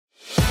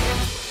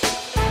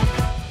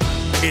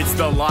It's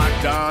the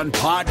Locked On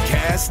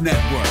Podcast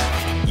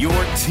Network, your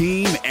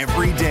team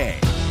every day.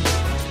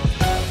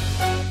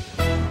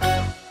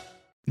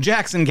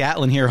 Jackson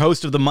Gatlin here,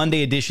 host of the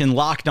Monday edition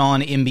Locked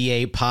On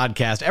NBA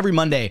podcast. Every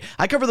Monday,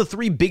 I cover the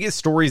three biggest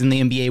stories in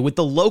the NBA with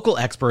the local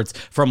experts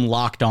from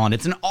Locked On.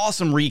 It's an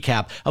awesome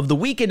recap of the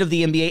weekend of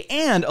the NBA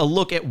and a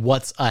look at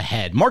what's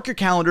ahead. Mark your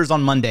calendars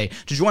on Monday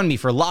to join me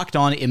for Locked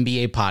On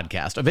NBA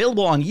podcast,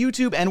 available on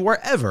YouTube and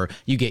wherever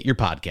you get your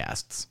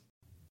podcasts.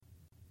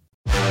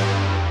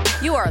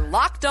 You are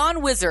Locked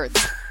On Wizards,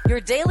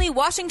 your daily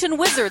Washington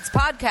Wizards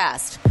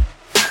podcast.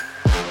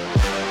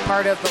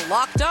 Part of the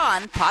Locked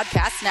On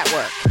Podcast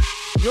Network,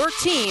 your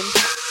team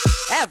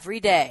every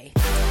day.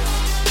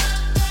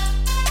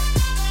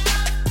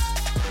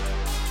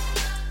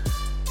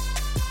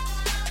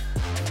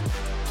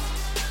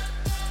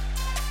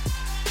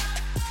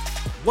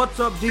 What's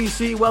up,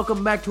 DC?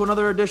 Welcome back to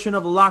another edition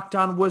of Locked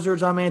On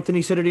Wizards. I'm Anthony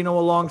Cittadino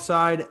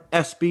alongside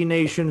SB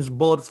Nation's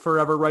Bullets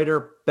Forever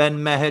writer, Ben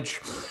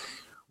Mehich.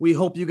 We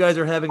hope you guys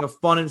are having a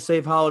fun and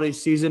safe holiday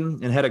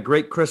season and had a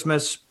great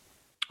Christmas.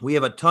 We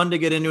have a ton to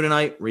get into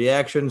tonight,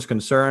 reactions,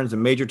 concerns,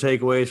 and major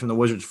takeaways from the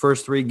Wizards'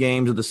 first three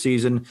games of the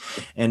season,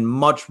 and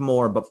much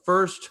more. But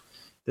first,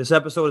 this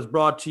episode is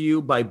brought to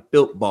you by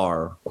Built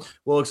Bar.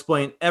 We'll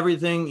explain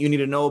everything you need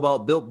to know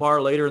about Built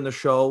Bar later in the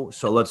show,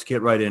 so let's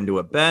get right into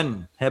it.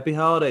 Ben, happy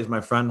holidays,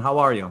 my friend. How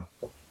are you?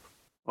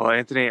 Well,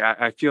 Anthony,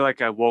 I feel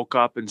like I woke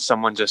up and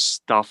someone just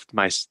stuffed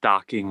my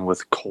stocking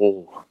with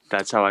coal.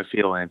 That's how I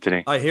feel,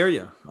 Anthony. I hear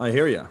you.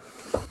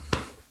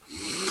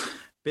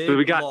 So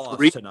we got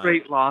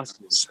straight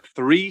losses.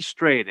 Three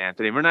straight,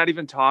 Anthony. We're not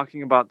even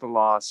talking about the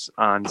loss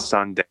on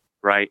Sunday,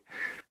 right?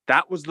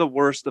 That was the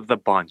worst of the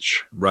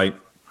bunch. Right.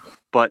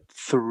 But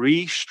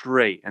three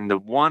straight. And the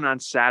one on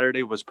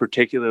Saturday was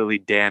particularly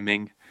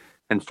damning.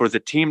 And for the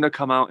team to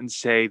come out and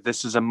say,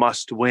 this is a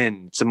must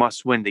win. It's a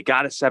must win. They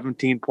got a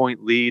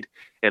 17-point lead.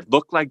 It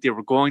looked like they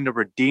were going to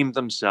redeem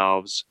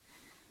themselves.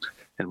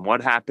 And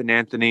what happened,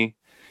 Anthony?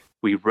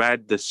 We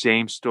read the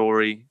same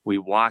story. We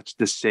watched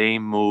the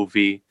same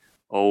movie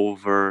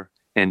over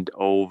and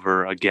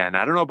over again.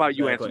 I don't know about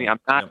you, Anthony. I'm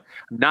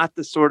not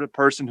the sort of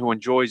person who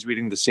enjoys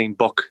reading the same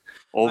book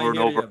over and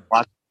over,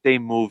 watch the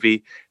same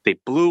movie. They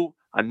blew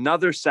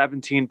another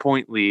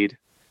 17-point lead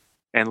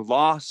and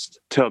lost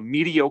to a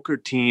mediocre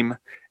team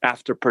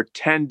after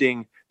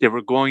pretending they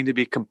were going to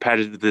be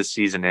competitive this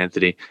season,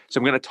 Anthony. So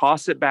I'm going to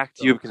toss it back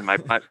to you because my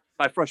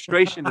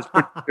frustration is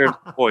pretty clear to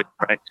the point,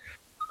 right?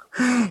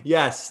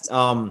 Yes.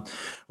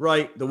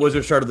 Right. The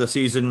Wizards started the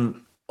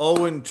season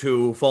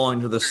 0-2, falling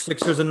to the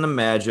Sixers and the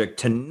Magic.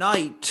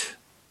 Tonight,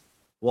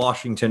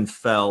 Washington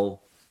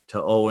fell to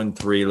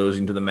 0-3,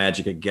 losing to the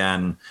Magic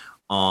again,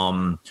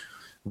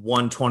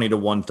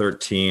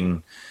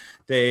 120-113.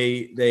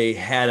 They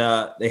had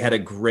a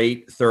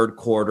great third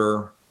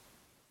quarter.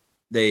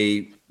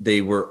 They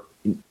were,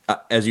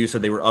 as you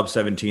said, they were up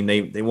 17.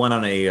 They went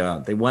on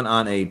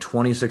a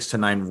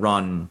 26-9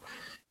 run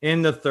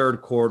in the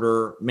third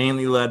quarter,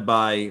 mainly led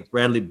by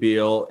Bradley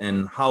Beal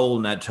and Raul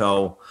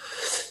Neto.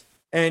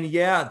 And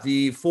yeah,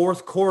 the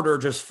fourth quarter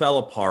just fell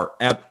apart.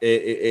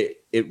 It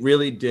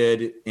really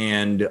did.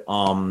 And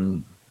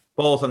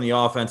both on the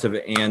offensive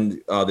and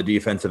the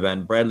defensive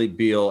end, Bradley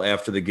Beal,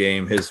 after the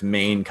game, his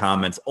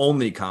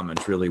only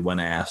comments really when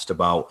asked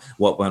about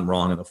what went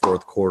wrong in the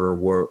fourth quarter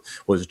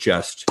was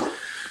just,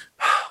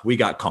 we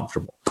got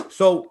comfortable.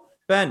 So,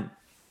 Ben,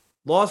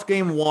 lost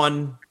game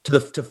one to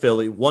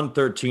Philly,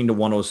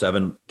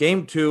 113-107.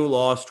 Game two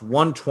lost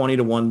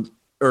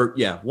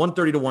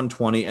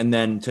 130-120. And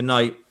then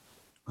tonight,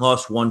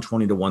 lost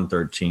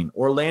 120-113.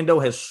 Orlando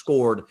has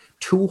scored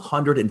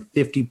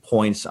 250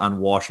 points on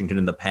Washington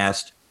in the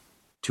past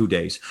 2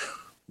 days.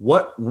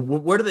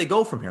 Where do they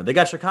go from here? They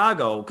got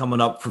Chicago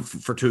coming up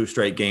for two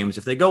straight games.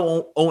 If they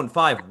go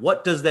 0-5,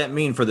 what does that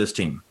mean for this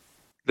team?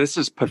 This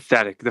is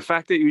pathetic. The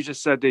fact that you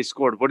just said they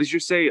scored, what did you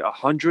say,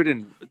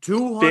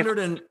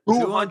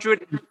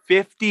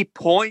 250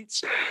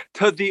 points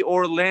to the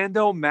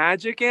Orlando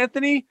Magic,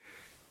 Anthony?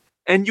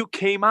 And you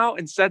came out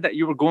and said that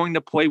you were going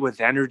to play with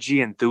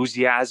energy,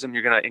 enthusiasm.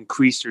 You're going to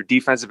increase your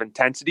defensive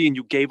intensity, and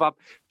you gave up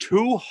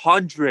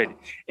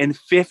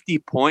 250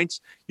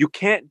 points. You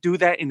can't do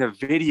that in a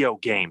video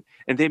game.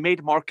 And they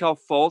made Markelle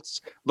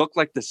Fultz look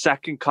like the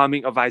second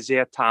coming of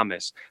Isaiah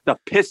Thomas. The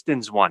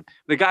Pistons won.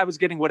 The guy was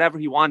getting whatever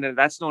he wanted, and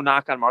that's no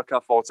knock on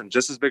Markelle Fultz. I'm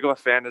just as big of a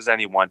fan as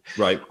anyone.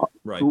 Right.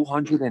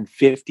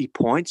 250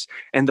 points.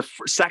 And the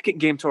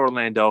second game to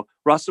Orlando,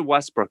 Russell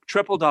Westbrook,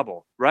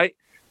 triple-double, right?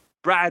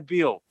 Brad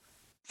Beal,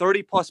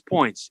 30-plus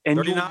points, and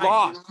 39. You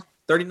lost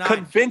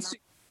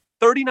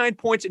 39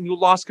 points, and you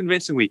lost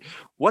convincingly.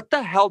 What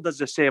the hell does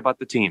this say about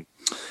the team?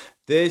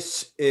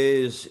 This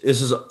is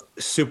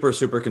super,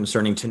 super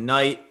concerning.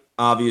 Tonight,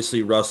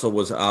 obviously, Russell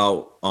was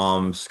out.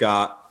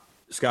 Scott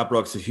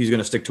Brooks, he's going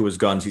to stick to his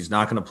guns. He's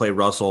not going to play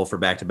Russell for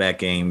back-to-back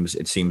games,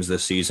 it seems,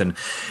 this season.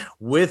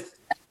 With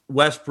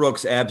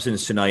Westbrook's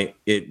absence tonight,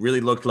 it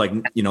really looked like,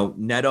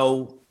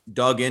 Neto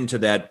dug into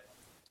that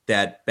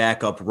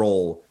backup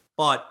role.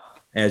 But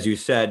as you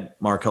said,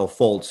 Markelle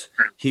Fultz,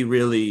 he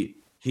really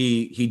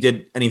he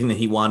did anything that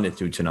he wanted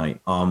to tonight.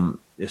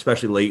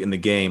 Especially late in the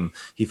game,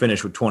 he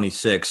finished with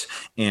 26,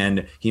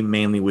 and he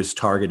mainly was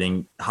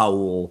targeting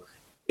Howell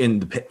in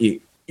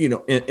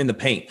the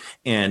paint,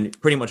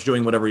 and pretty much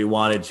doing whatever he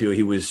wanted to.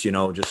 He was,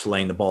 just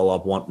laying the ball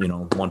up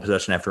one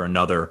possession after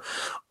another.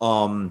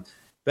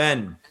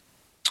 Ben,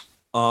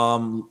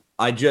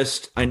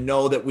 I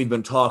know that we've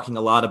been talking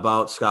a lot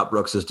about Scott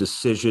Brooks'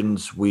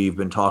 decisions. We've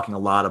been talking a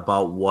lot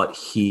about what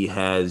he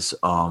has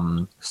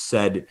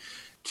said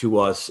to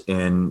us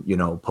in,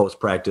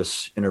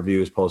 post-practice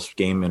interviews,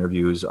 post-game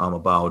interviews,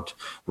 about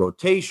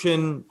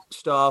rotation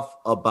stuff,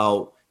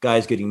 about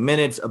guys getting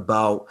minutes,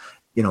 about,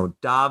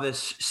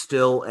 Dāvis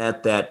still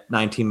at that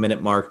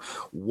 19-minute mark.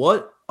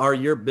 What are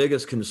your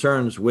biggest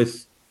concerns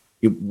with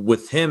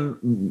him,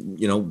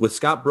 with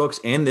Scott Brooks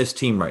and this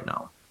team right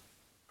now?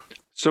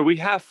 So we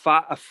have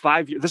a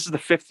 5 year. This is the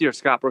 5th year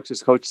Scott Brooks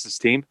has coached this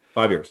team.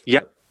 5 years.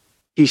 Yeah.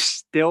 He's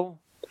still,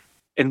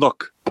 and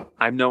look,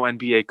 I'm no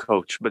NBA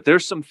coach, but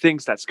there's some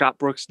things that Scott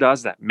Brooks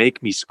does that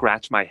make me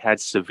scratch my head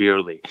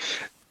severely.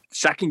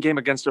 Second game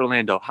against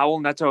Orlando, Howell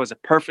Neto has a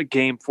perfect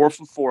game, 4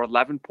 for 4,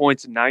 11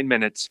 points in 9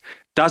 minutes,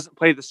 doesn't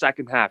play the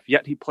second half,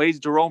 yet he plays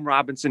Jerome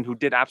Robinson, who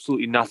did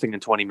absolutely nothing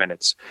in 20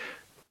 minutes.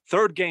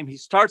 Third game, he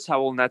starts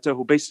Howell Neto,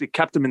 who basically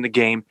kept him in the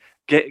game,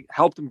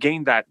 helped him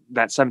gain that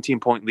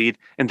 17-point lead,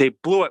 and they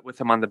blew it with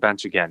him on the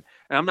bench again.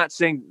 And I'm not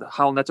saying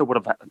Howell Neto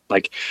would have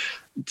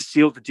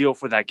sealed the deal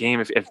for that game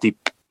if they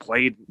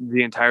played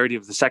the entirety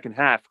of the second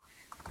half,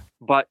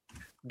 but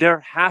there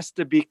has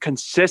to be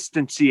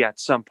consistency at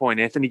some point,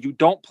 Anthony. You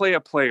don't play a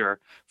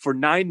player for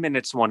 9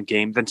 minutes one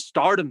game, then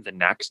start him the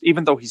next,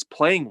 even though he's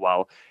playing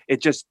well.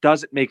 It just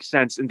doesn't make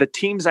sense. And the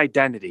team's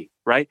identity,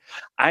 right?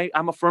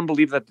 I'm a firm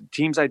believer that the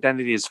team's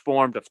identity is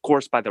formed, of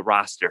course, by the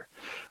roster.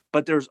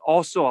 But there's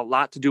also a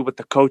lot to do with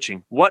the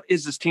coaching. What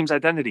is this team's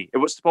identity? It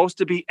was supposed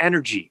to be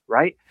energy,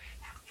 right?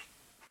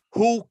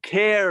 Who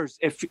cares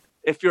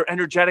if you're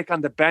energetic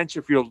on the bench,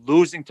 if you're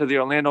losing to the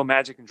Orlando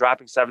Magic and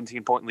dropping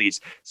 17-point leads?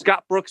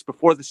 Scott Brooks,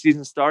 before the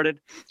season started,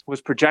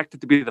 was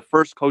projected to be the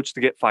first coach to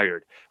get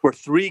fired. We're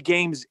 3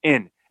 games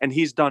in, and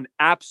he's done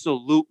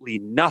absolutely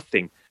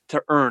nothing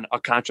to earn a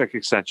contract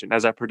extension,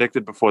 as I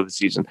predicted before the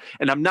season.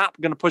 And I'm not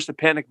going to push the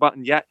panic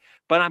button yet,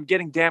 but I'm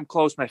getting damn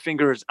close. My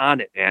finger is on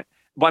it, man.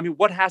 But I mean,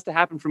 what has to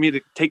happen for me to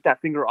take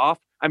that finger off?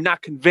 I'm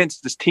not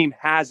convinced this team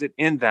has it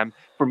in them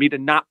for me to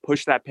not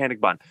push that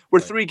panic button. We're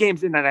 3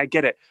 games in, and I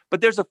get it.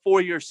 But there's a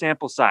 4-year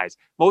sample size.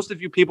 Most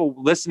of you people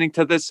listening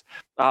to this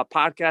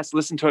podcast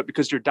listen to it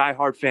because you're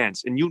diehard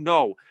fans, and you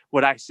know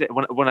what I say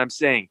when I'm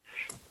saying.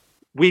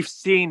 We've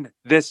seen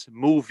this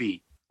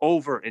movie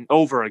over and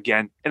over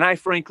again, and I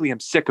frankly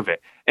am sick of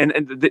it. And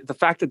the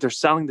fact that they're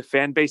selling the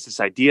fan base this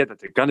idea that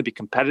they're going to be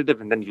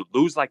competitive and then you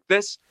lose like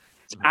this,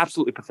 it's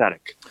absolutely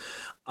pathetic.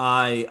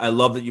 I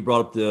love that you brought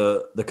up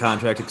the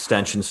contract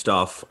extension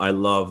stuff. I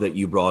love that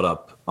you brought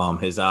up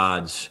his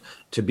odds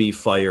to be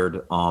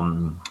fired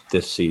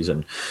this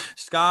season.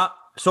 Scott,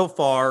 so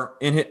far,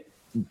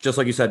 just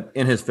like you said,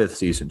 in his 5th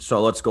season.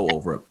 So let's go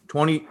over it.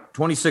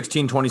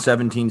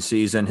 2016-2017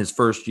 season, his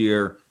first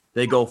year,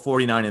 they go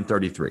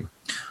 49-33.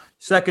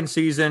 Second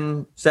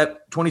season,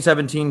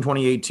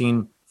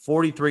 2017-2018,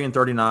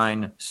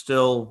 43-39,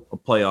 still a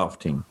playoff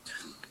team.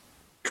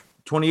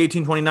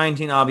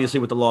 2018-2019, obviously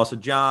with the loss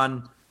of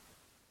John,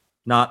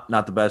 not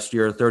the best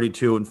year,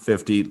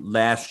 32-50.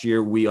 Last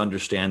year, we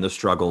understand the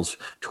struggles,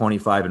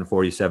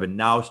 25-47.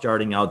 Now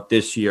starting out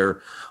this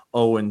year,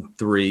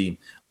 0-3.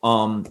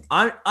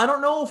 I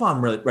don't know if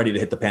I'm really ready to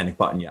hit the panic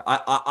button yet.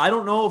 I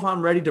don't know if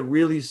I'm ready to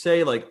really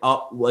say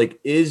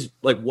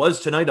was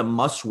tonight a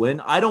must win?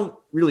 I don't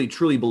really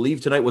truly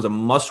believe tonight was a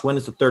must win.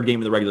 It's the 3rd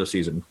game of the regular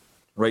season,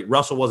 right?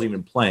 Russell wasn't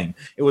even playing.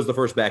 It was the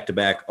first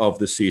back-to-back of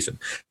the season.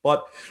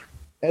 But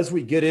as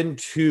we get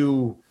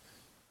into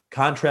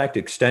contract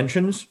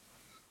extensions,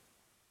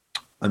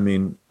 I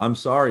mean, I'm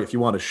sorry if you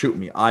want to shoot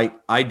me.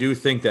 I do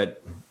think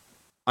that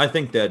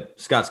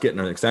Scott's getting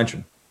an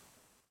extension.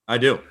 I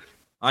do.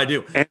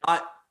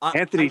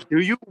 Anthony, do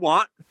you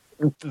want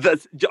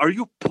are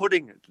you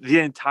putting the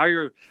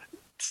entire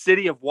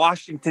city of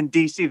Washington,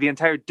 D.C., the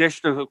entire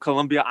District of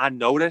Columbia on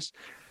notice?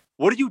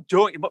 What are you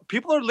doing?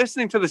 People are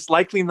listening to this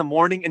likely in the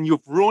morning, and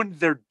you've ruined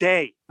their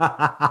day.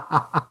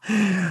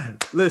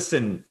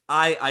 Listen,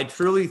 I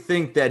truly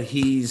think that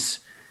he's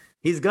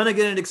going to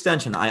get an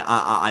extension.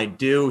 I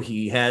do.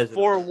 He has.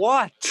 For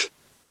what?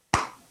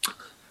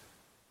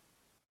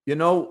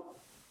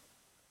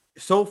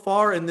 So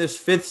far in this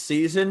 5th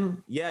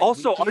season, yeah.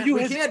 Also, are you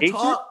his agent?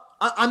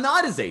 I'm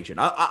not his agent.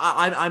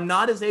 I'm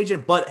not his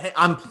agent, but hey,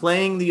 I'm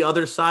playing the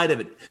other side of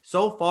it.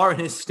 So far in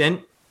his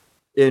stint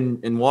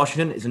in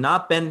Washington, it's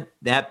not been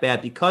that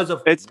bad because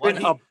of it's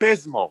been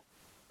abysmal.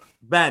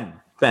 Ben,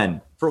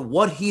 for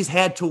what he's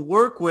had to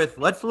work with,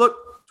 let's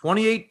look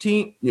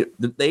 2018,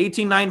 the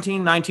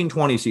 18-19,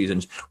 19-20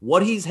 seasons,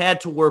 what he's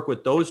had to work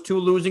with, those 2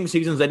 losing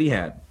seasons that he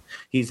had.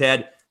 He's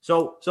had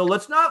so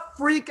let's not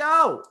freak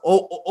out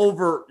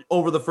over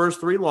the first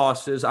 3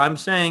 losses. I'm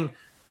saying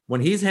when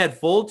he's had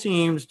full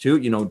teams,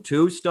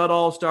 2 stud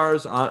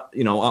all-stars, on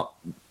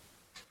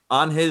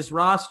on his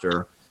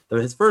roster,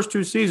 his first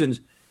 2 seasons,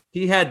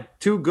 he had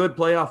 2 good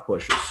playoff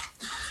pushes.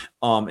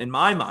 In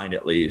my mind,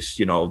 at least,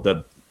 those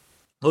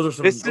are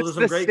some. This those is are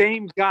some the great.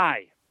 same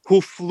guy who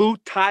flew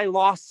Ty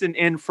Lawson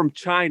in from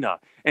China,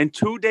 and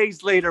 2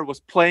 days later was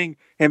playing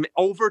him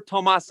over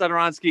Tomas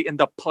Satoransky in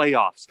the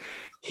playoffs.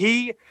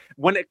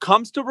 When it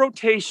comes to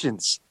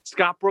rotations,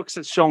 Scott Brooks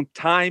has shown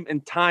time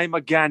and time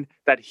again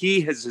that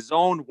he is his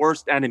own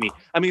worst enemy.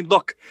 I mean,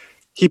 look,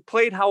 he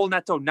played Raul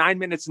Neto 9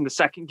 minutes in the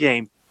second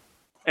game,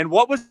 and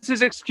what was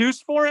his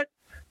excuse for it?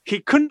 He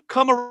couldn't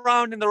come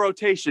around in the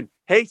rotation.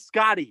 Hey,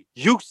 Scotty,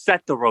 you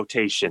set the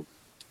rotation.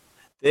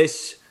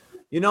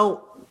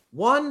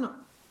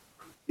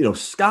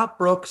 Scott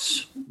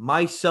Brooks,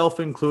 myself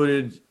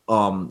included,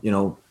 a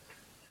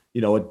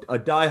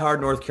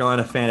diehard North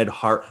Carolina fan at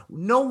heart.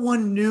 No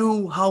one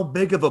knew how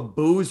big of a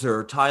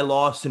boozer Ty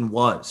Lawson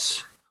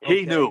was.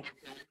 He knew.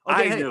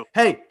 I knew.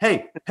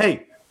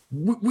 Hey.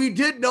 We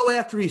did know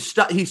after he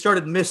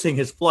started missing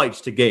his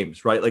flights to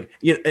games, right? Like,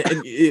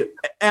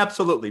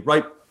 absolutely,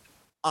 right?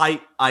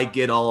 I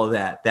get all of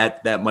that.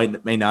 That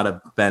may not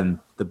have been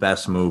the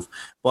best move,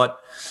 but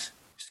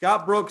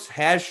Scott Brooks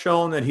has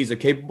shown that he's a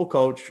capable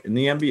coach in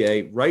the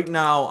NBA. Right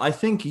now, I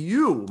think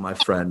you, my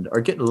friend, are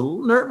getting a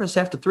little nervous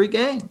after 3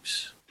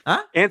 games.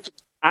 Huh? And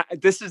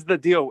this is the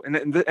deal,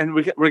 and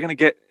we're going to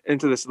get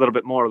into this a little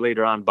bit more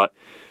later on, but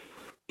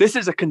this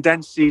is a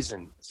condensed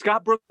season.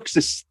 Scott Brooks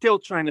is still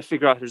trying to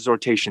figure out his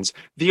rotations.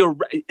 You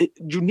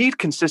need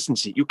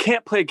consistency. You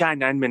can't play a guy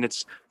 9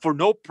 minutes for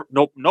no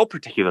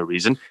particular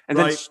reason and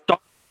then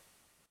start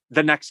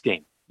the next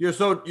game. You're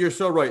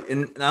so right,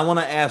 and I want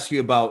to ask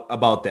you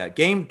about that.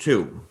 Game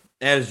 2,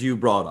 as you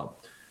brought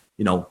up,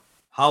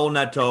 Raul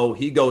Neto,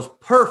 he goes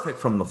perfect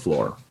from the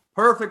floor,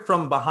 perfect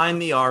from behind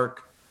the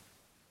arc,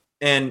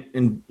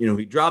 and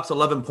he drops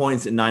 11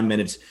 points in 9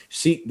 minutes.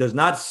 Does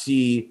not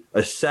see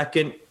a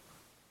second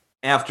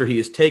after he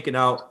is taken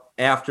out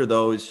after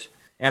those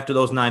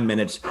 9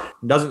 minutes.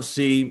 Doesn't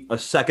see a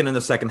second in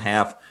the second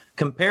half.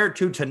 Compared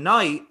to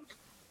tonight,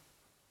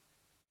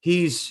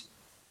 he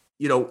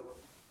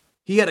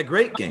had a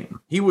great game.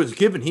 He was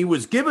given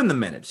the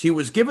minutes. He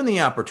was given the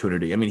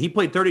opportunity. I mean, he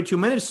played 32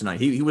 minutes tonight.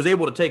 He was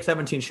able to take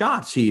 17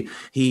 shots.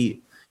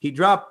 He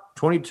dropped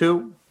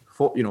 22,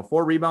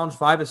 4 rebounds,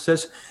 5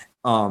 assists,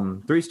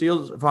 3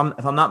 steals. If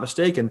I'm not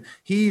mistaken,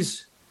 he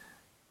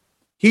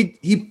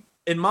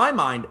in my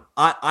mind,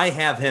 I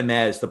have him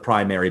as the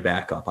primary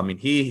backup. I mean,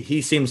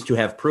 he seems to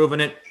have proven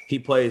it. He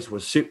plays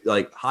with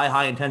like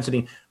high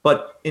intensity.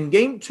 But in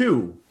game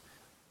 2,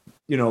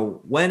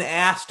 when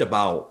asked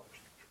about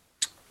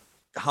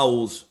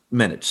Howell's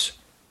minutes,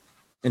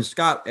 and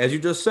Scott, as you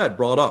just said,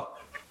 brought up,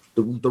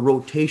 the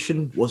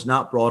rotation was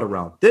not brought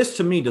around. This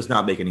to me does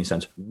not make any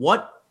sense.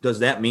 What does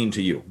that mean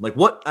to you? Like,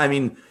 what? I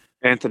mean,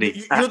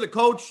 Anthony, you're the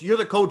coach.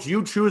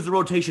 You choose the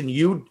rotation.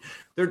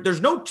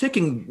 There's no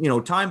ticking,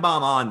 time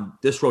bomb on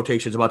this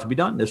rotation is about to be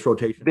done. This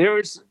rotation.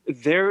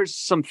 There's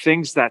some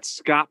things that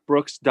Scott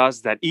Brooks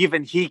does that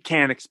even he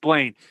can't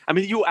explain. I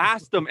mean, you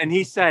asked him and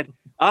he said,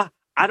 I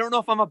don't know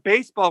if I'm a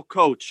baseball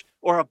coach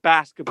or a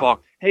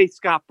basketball. Hey,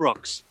 Scott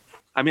Brooks.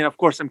 I mean, of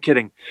course, I'm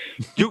kidding.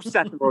 You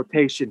set the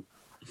rotation.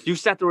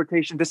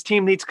 This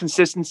team needs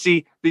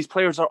consistency. These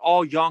players are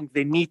all young.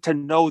 They need to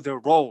know their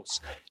roles.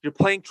 You're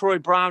playing Troy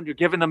Brown. You're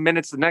giving him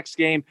minutes the next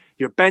game.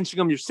 You're benching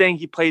him. You're saying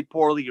he played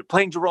poorly. You're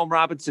playing Jerome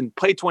Robinson,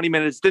 played 20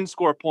 minutes, didn't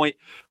score a point.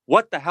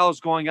 What the hell is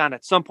going on?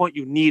 At some point,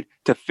 you need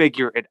to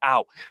figure it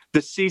out.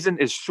 The season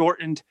is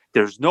shortened.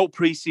 There's no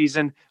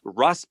preseason.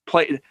 Russ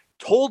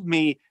told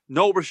me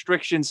no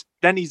restrictions.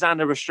 Then he's on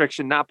the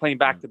restriction, not playing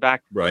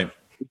back-to-back. Right.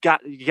 You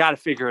got to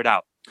figure it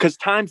out. Because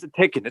time's a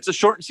ticking. It's a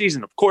shortened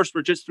season. Of course,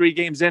 we're just 3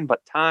 games in,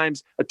 but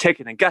time's a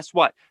ticking. And guess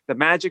what? The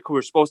Magic, who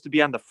are supposed to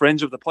be on the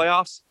fringe of the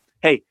playoffs,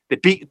 hey, they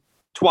beat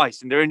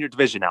twice, and they're in your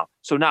division now.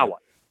 So now what?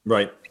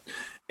 Right.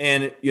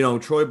 And,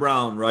 Troy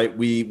Brown, right,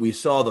 we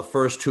saw the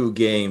first 2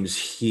 games,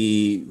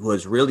 he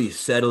was really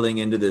settling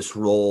into this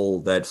role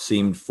that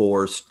seemed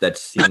forced, that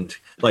seemed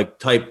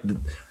like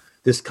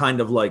this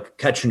kind of like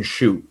catch and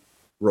shoot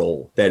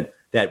role that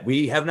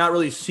we have not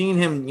really seen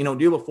him,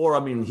 do before. I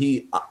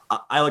mean,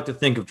 I like to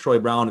think of Troy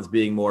Brown as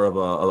being more of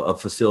a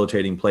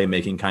facilitating,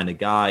 playmaking kind of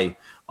guy.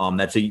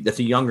 That's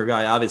a younger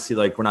guy. Obviously,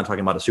 like, we're not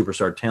talking about a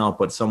superstar talent,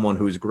 but someone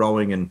who's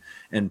growing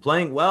and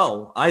playing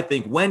well, I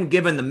think, when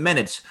given the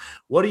minutes.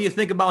 What do you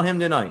think about him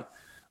tonight?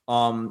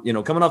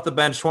 Coming off the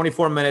bench,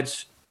 24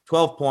 minutes,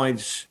 12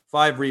 points,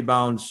 5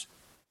 rebounds,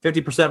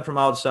 50% from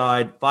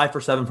outside, 5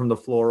 for 7 from the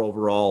floor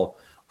overall.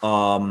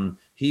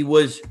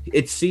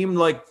 It seemed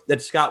like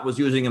that Scott was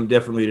using him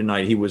differently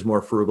tonight. He was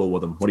more frugal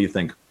with him. What do you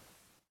think?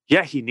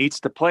 Yeah, he needs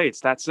to play. It's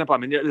that simple. I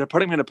mean, they're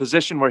putting him in a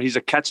position where he's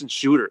a catch and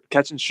shoot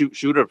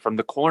shooter from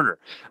the corner.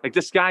 Like,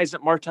 this guy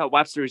isn't Martell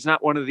Webster. He's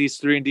not one of these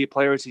 3-and-D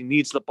players. He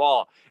needs the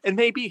ball. And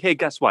maybe, hey,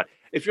 guess what?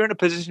 If you're in a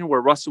position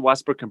where Russell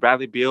Westbrook and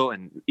Bradley Beal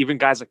and even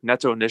guys like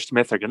Neto and Nish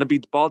Smith are going to be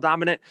ball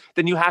dominant,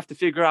 then you have to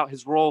figure out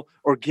his role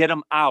or get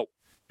him out.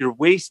 You're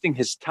wasting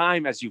his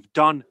time, as you've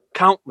done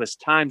countless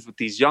times with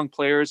these young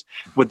players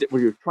where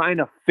you're trying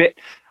to fit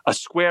a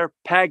square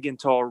peg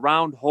into a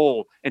round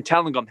hole and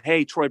telling them,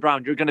 hey, Troy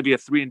Brown, you're going to be a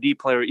 3-and-D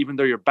player, even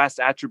though your best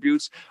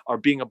attributes are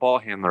being a ball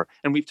handler.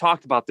 And we've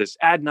talked about this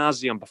ad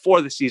nauseum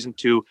before the season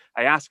too.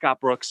 I asked Scott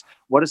Brooks,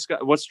 what's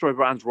Troy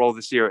Brown's role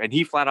this year? And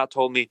he flat out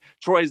told me,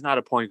 Troy is not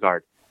a point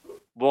guard.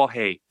 Well,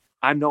 hey,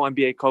 I'm no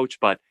NBA coach,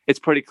 but it's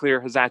pretty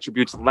clear his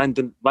attributes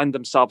lend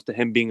themselves to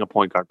him being a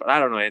point guard. But I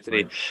don't know,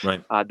 Anthony.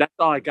 Right. That's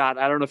all I got.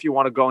 I don't know if you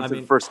want to go into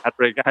the first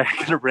break. I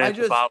got to rant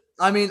about.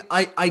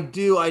 I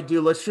do.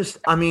 Let's just,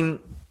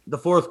 the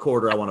fourth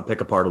quarter, I want to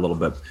pick apart a little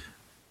bit.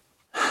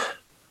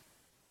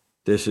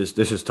 This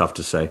is tough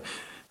to say.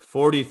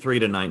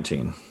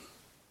 43-19.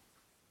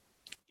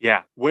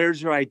 Yeah.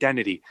 Where's your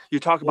identity?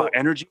 You talk about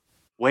energy.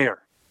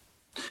 Where?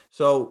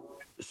 So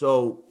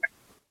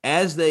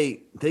as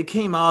they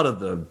came out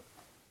of the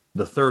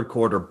third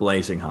quarter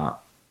blazing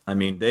hot,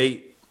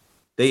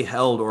 they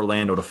held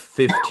Orlando to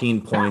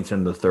 15 points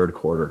in the third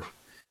quarter.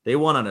 They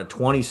won on a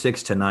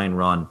 26-9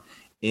 run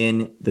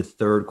in the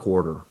third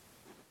quarter.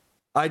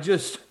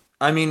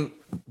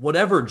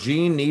 Whatever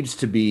gene needs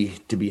to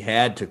be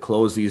had to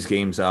close these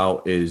games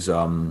out is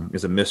a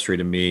mystery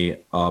to me.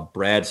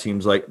 Brad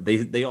seems like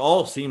they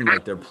all seem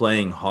like they're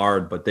playing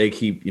hard, but they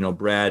keep,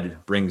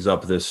 Brad brings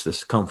up this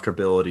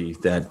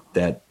comfortability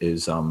that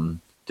is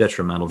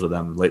detrimental to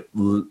them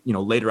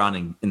later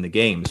on in the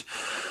games.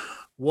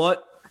 Do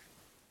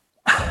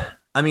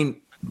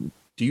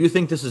you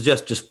think this is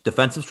just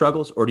defensive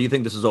struggles, or do you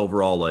think this is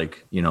overall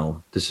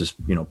this is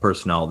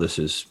personnel, this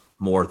is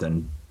more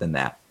than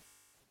that?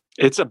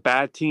 It's a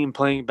bad team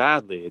playing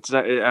badly. It's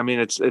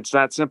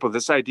that simple.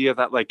 This idea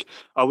that we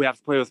have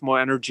to play with more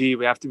energy,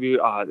 we have to be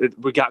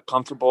we got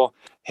comfortable.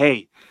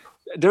 Hey,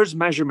 there's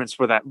measurements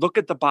for that. Look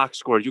at the box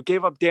score. You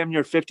gave up damn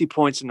near 50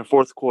 points in the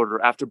fourth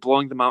quarter after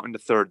blowing them out in the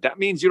third. That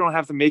means you don't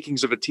have the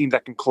makings of a team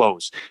that can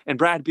close. And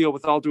Brad Beal,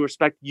 with all due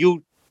respect,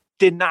 you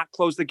did not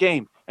close the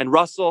game. And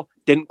Russell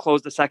didn't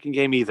close the second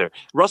game either.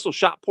 Russell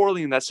shot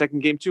poorly in that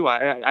second game too.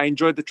 I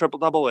enjoyed the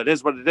triple-double. It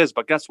is what it is.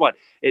 But guess what?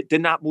 It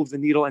did not move the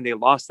needle, and they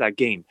lost that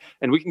game.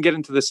 And we can get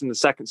into this in the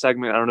second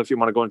segment. I don't know if you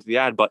want to go into the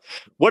ad, but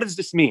what does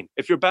this mean?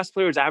 If your best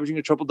player is averaging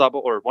a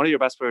triple-double, or one of your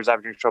best players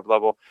averaging a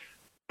triple-double,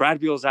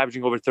 Brad Beal is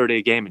averaging over 30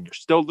 a game, and you're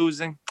still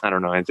losing? I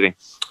don't know, Anthony.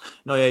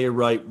 No, yeah, you're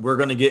right. We're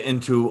going to get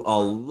into a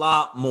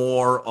lot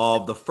more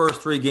of the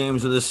first three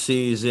games of the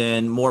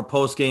season, more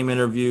post-game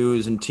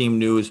interviews and team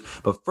news.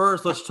 But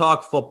first, let's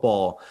talk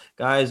football.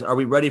 Guys, are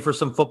we ready for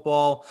some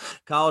football?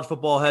 College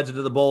football heads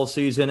into the bowl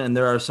season, and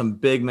there are some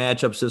big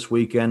matchups this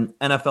weekend.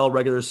 NFL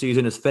regular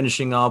season is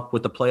finishing up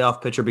with the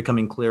playoff picture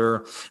becoming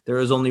clearer. There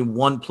is only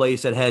one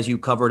place that has you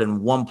covered and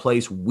one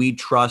place we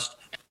trust: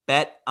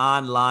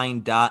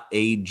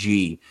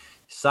 betonline.ag.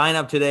 Sign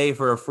up today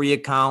for a free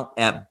account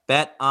at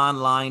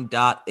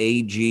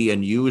betonline.ag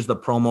and use the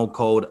promo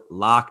code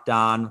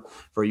LOCKEDON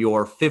for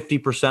your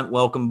 50%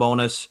 welcome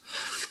bonus.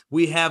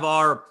 We have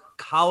our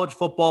college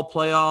football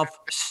playoff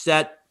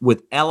set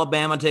with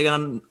Alabama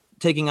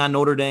taking on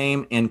Notre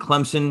Dame and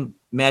Clemson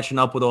matching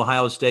up with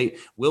Ohio State.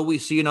 Will we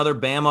see another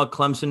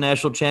Bama-Clemson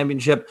national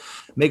championship?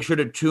 Make sure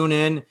to tune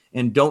in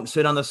and don't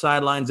sit on the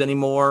sidelines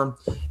anymore.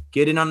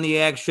 Get in on the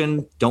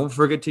action. Don't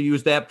forget to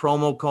use that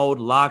promo code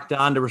Locked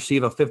On to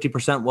receive a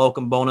 50%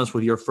 welcome bonus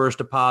with your first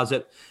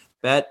deposit.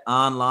 Bet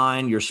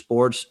online, your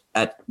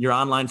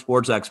online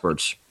sports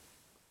experts.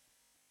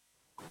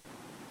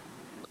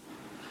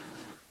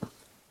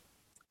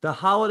 The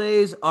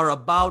holidays are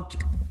about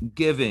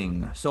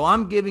giving, so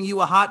I'm giving you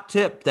a hot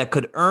tip that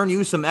could earn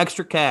you some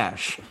extra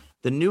cash.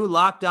 The new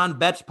Locked On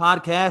Bets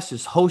podcast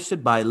is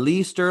hosted by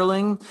Lee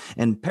Sterling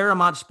and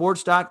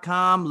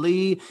ParamountSports.com.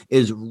 Lee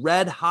is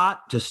red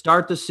hot to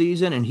start the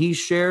season, and he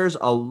shares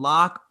a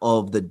lock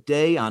of the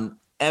day on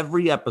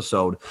every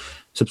episode.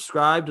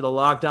 Subscribe to the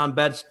Locked On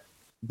Bets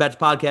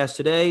podcast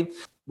today,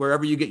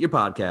 wherever you get your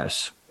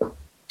podcasts.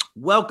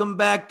 Welcome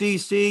back,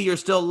 DC. You're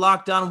still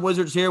Locked On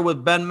Wizards here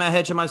with Ben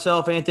Mehich and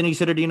myself, Anthony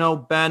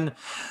Cittadino. Ben,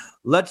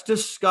 let's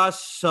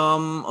discuss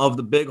some of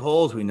the big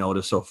holes we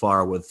noticed so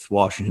far with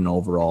Washington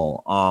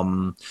overall.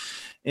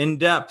 In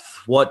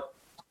depth, what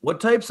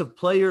types of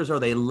players are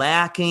they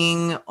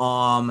lacking?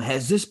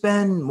 Has this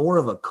been more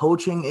of a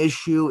coaching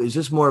issue? Is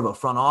this more of a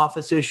front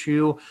office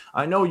issue?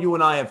 I know you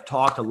and I have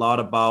talked a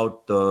lot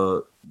about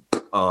the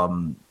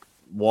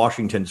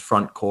Washington's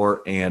front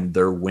court and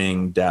their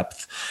wing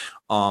depth.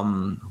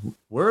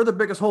 Where are the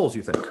biggest holes,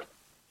 you think?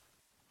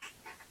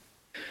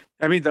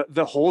 I mean,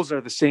 the holes are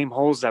the same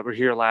holes that were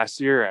here last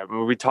year. I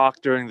mean, we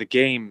talked during the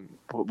game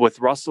with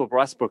Russell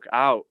Westbrook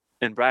out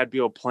and Brad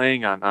Beal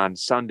playing on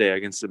Sunday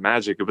against the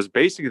Magic. It was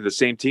basically the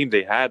same team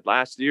they had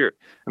last year.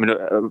 I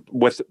mean,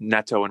 with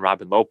Neto and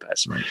Robin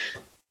Lopez. Right.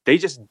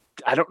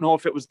 I don't know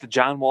if it was the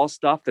John Wall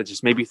stuff that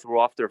just maybe threw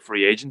off their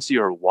free agency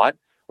or what,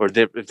 or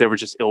if they were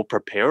just ill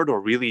prepared,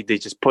 or really they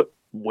just put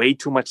way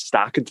too much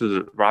stock into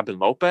the Robin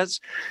Lopez.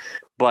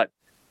 But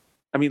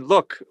I mean,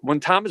 look, when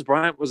Thomas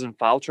Bryant was in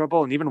foul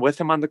trouble, and even with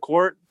him on the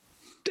court,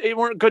 they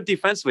weren't good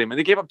defensively. I mean,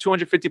 they gave up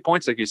 250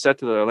 points, like you said,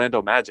 to the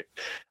Orlando Magic.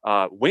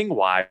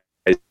 Wing-wise,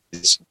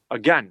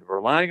 again,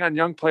 relying on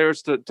young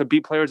players to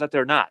be players that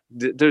they're not.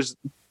 There's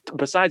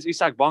besides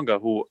Isak Bonga,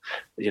 who,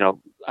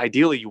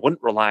 ideally you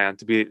wouldn't rely on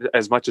to be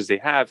as much as they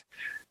have,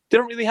 they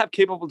don't really have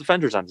capable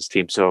defenders on this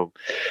team. So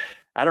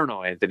I don't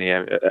know, Anthony.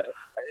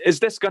 Is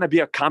this going to be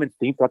a common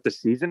theme throughout the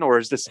season, or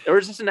is this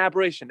an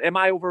aberration? Am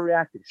I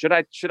overreacting? Should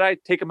I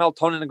take a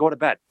melatonin and go to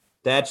bed?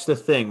 That's the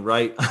thing,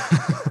 right?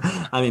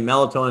 I mean,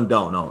 melatonin,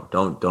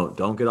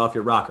 don't get off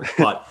your rocker.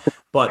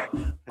 But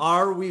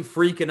are we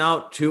freaking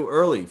out too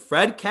early?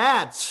 Fred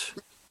Katz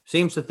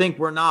seems to think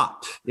we're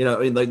not.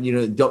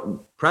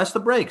 Don't press the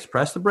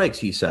brakes.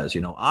 He says,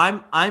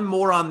 I'm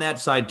more on that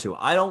side too.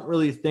 I don't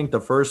really think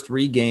the first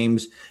 3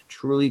 games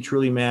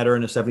truly matter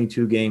in a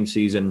 72 game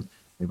season.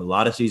 We have a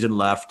lot of season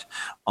left.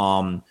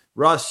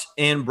 Russ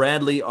and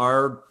Bradley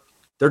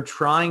they're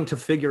trying to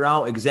figure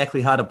out exactly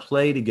how to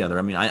play together.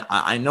 I mean,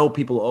 I know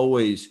people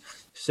always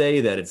say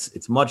that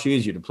it's much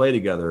easier to play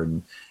together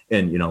and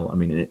in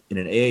an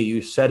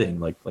AAU setting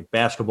like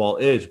basketball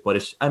is, but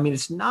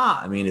it's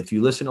not. I mean, if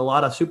you listen to a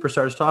lot of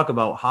superstars talk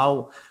about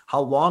how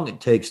long it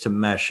takes to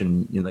mesh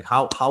and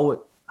how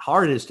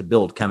hard it is to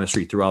build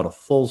chemistry throughout a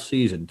full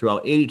season,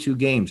 throughout 82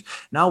 games.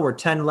 Now we're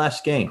 10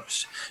 less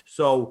games.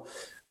 So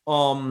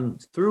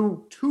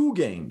through 2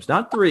 games,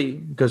 not 3,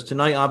 because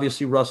tonight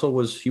obviously Russell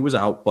was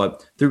out,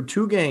 but through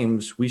 2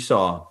 games we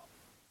saw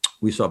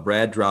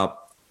Brad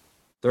drop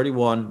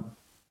 31,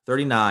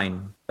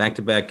 39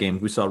 back-to-back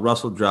games. We saw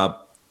Russell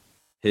drop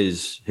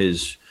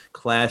his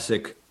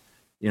classic,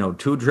 2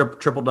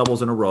 triple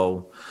doubles in a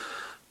row.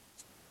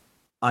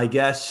 I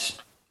guess,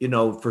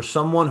 for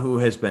someone who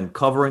has been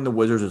covering the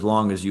Wizards as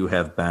long as you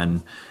have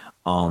been,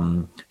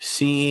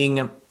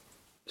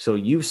 so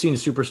you've seen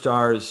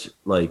superstars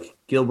like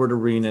Gilbert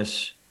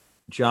Arenas,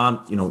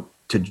 John,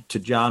 to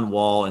John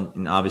Wall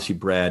and obviously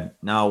Brad.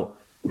 Now,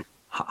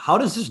 how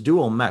does this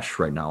duo mesh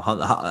right now? How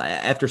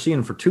after seeing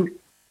them for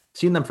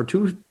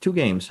two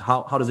games,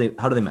 how do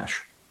they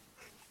mesh?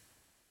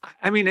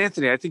 I mean,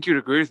 Anthony, I think you'd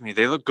agree with me.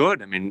 They look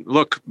good. I mean,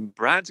 look,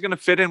 Brad's going to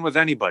fit in with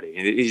anybody.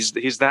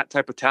 He's that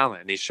type of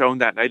talent. And he's shown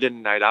that night in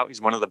and night out.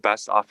 He's one of the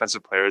best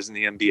offensive players in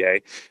the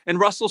NBA. And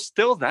Russell's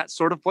still that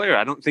sort of player.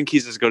 I don't think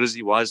he's as good as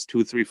he was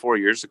 2, 3, 4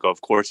 years ago.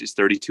 Of course, he's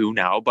 32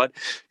 now, but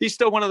he's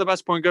still one of the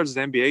best point guards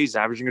in the NBA. He's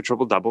averaging a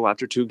triple-double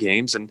after 2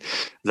 games and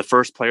the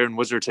first player in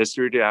Wizards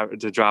history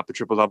to drop a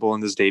triple-double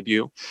in his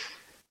debut.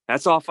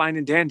 That's all fine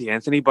and dandy,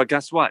 Anthony, but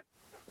guess what?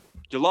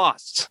 You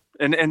lost.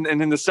 And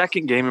in the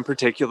second game in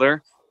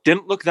particular,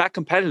 didn't look that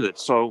competitive.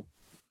 So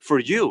for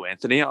you,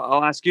 Anthony,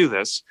 I'll ask you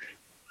this.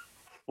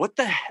 What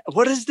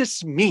does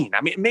this mean?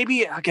 I mean,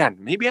 maybe I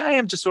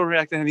am just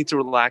overreacting. I need to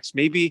relax.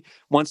 Maybe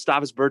once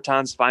Dāvis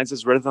Bertāns finds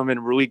his rhythm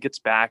and Rui gets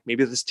back,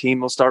 maybe this team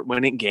will start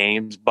winning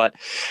games. But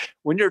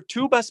when your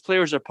 2 best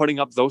players are putting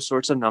up those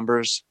sorts of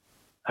numbers,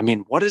 I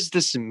mean, what does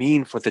this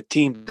mean for the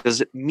team?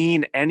 Does it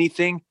mean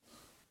anything?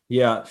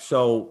 Yeah,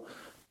 so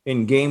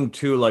in game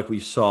 2, like we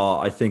saw,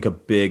 I think a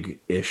big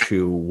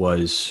issue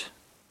was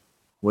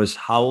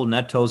Raul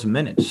Neto's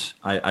minutes.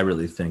 I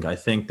really think. I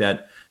think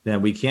that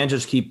we can't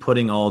just keep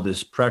putting all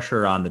this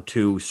pressure on the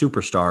 2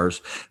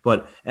 superstars,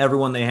 but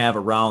everyone they have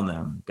around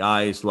them,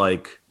 guys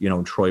like,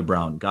 Troy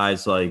Brown,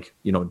 guys like,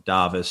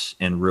 Dāvis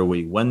and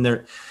Rui, when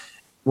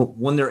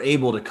they're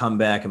able to come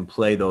back and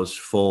play those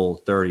full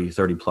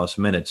 30 plus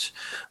minutes,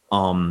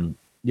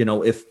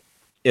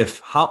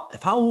 if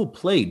Raul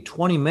played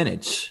 20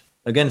 minutes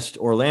against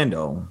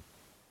Orlando,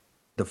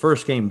 the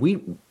first game,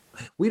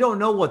 we don't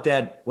know what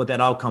that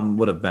outcome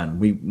would have been.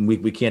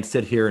 We can't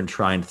sit here and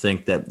try and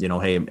think that,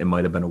 hey, it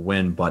might have been a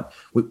win, but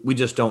we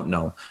just don't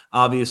know.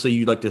 Obviously,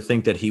 you'd like to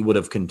think that he would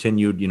have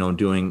continued,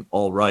 doing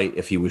all right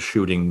if he was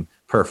shooting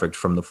perfect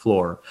from the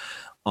floor.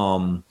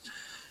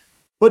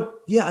 But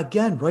yeah,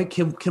 again, right?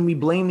 Can we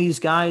blame these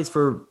guys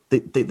for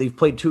they've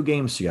played 2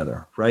 games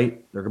together,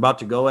 right? They're about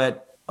to go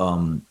at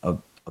a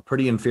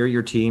pretty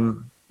inferior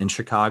team in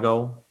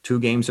Chicago, 2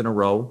 games in a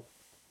row,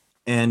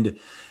 and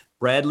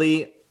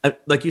Bradley.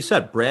 Like you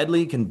said,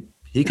 Bradley can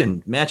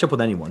match up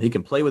with anyone. He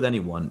can play with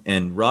anyone.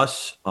 And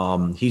Russ,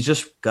 he's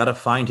just got to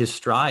find his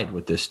stride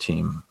with this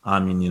team. I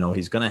mean,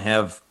 he's going to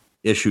have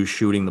issues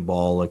shooting the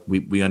ball. Like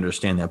we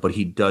understand that, but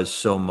he does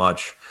so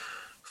much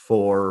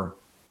for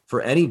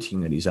any team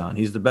that he's on.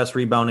 He's the best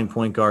rebounding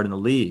point guard in the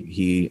league.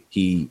 He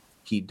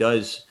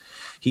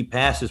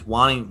passes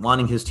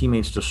wanting his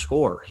teammates to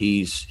score.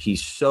 He's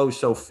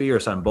so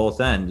fierce on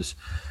both ends.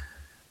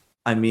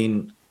 I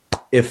mean,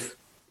 if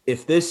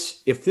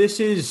this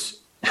is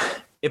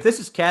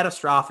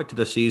catastrophic to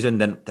the season,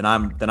 then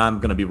I'm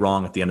going to be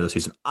wrong at the end of the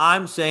season.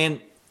 I'm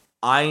saying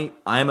I'm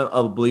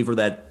a believer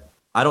that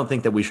I don't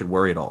think that we should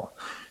worry at all.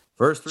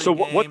 First 3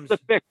 games. What's the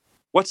fix?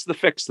 What's the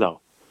fix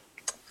though?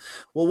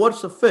 Well,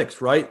 what's the fix,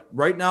 right?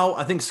 Right now,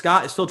 I think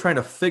Scott is still trying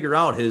to figure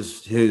out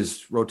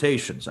his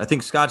rotations. I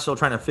think Scott's still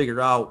trying to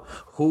figure out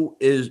who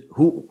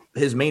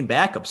his main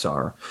backups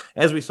are.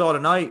 As we saw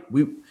tonight,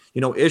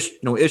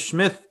 Ish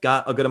Smith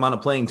got a good amount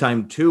of playing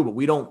time too, but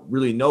we don't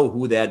really know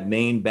who that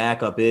main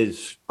backup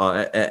is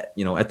at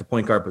the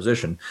point guard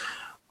position.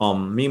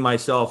 Me,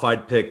 myself,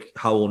 I'd pick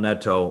Raul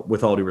Neto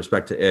with all due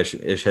respect to Ish.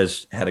 Ish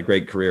has had a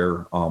great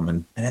career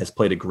and has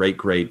played a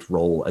great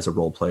role as a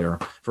role player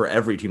for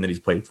every team that he's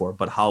played for.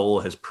 But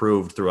Raul has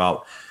proved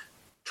throughout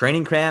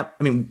training camp.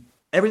 I mean,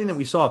 everything that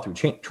we saw through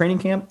training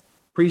camp,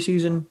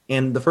 preseason,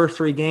 and the first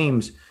 3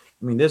 games.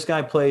 I mean, this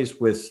guy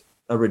plays with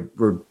a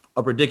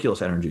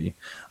ridiculous energy.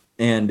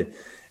 And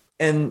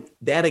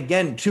that,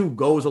 again, too,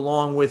 goes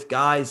along with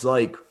guys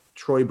like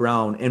Troy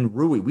Brown and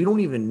Rui. We don't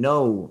even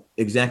know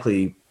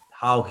exactly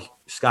how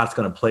Scott's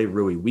going to play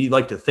Rui. We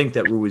like to think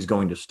that Rui's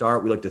going to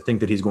start. We like to think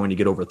that he's going to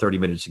get over 30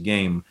 minutes a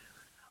game.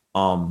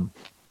 But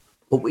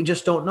we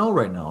just don't know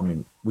right now. I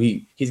mean,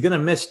 he's going to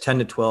miss 10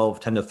 to 12,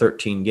 10 to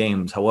 13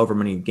 games, however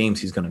many games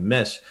he's going to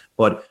miss.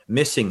 But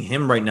missing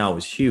him right now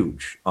is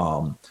huge.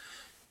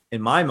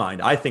 In my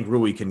mind, I think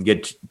Rui can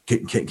get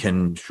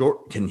can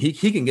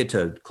get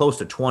to close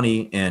to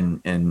 20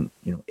 and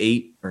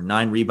 8 or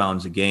 9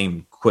 rebounds a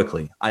game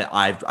quickly.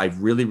 I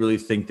really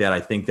think that. I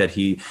think that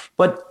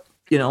but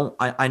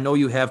I know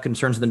you have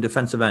concerns in the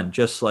defensive end,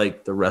 just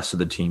like the rest of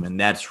the team. And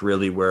that's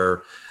really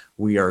where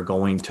we are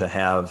going to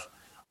have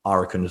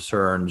our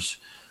concerns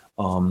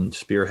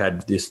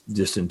spearhead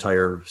this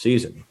entire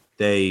season.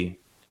 They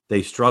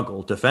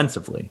struggle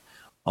defensively.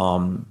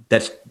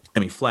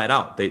 Flat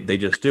out. They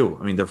just do.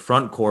 I mean, the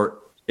front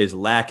court is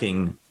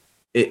lacking.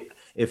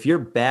 If your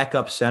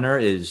backup center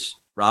is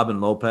Robin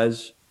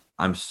Lopez,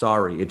 I'm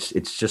sorry.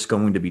 It's just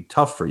going to be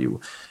tough for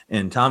you.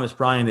 And Thomas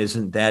Bryant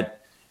isn't that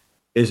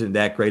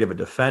great of a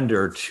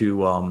defender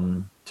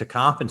to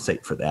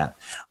compensate for that.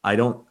 I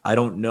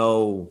don't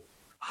know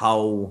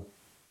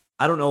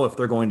if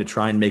they're going to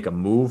try and make a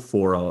move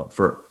for a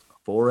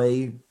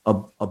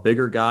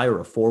bigger guy or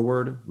a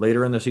forward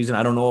later in the season.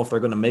 I don't know if they're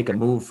going to make a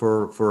move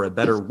for a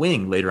better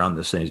wing later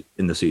on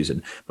in the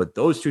season. But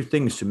those 2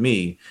 things, to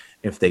me,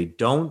 if they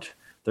don't,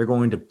 they're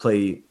going to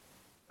play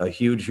a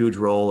huge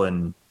role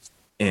in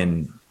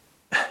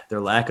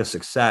their lack of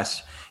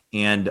success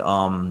and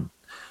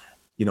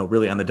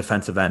really on the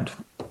defensive end.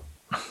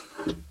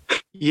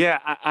 Yeah,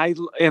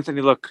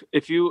 Anthony, look,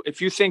 if you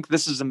think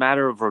this is a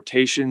matter of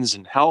rotations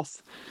and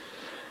health,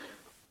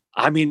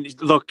 I mean,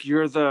 look,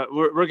 we're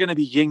going to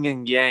be yin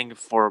and yang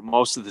for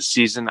most of the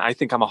season. I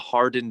think I'm a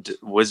hardened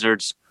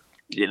Wizards,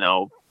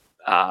 whatever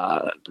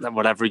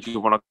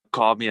you want to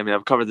call me. I mean,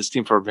 I've covered this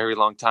team for a very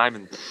long time,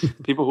 and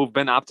people who've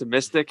been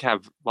optimistic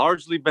have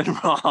largely been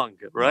wrong,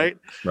 right?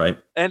 Right.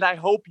 And I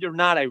hope you're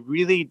not. I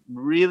really,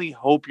 really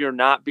hope you're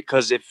not,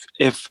 because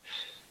if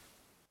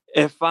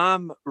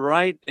I'm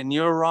right and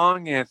you're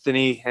wrong,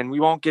 Anthony, and we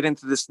won't get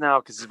into this now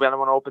because I don't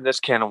want to open this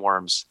can of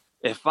worms.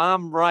 If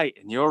I'm right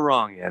and you're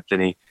wrong,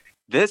 Anthony,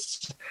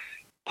 this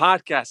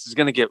podcast is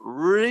going to get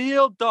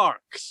real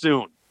dark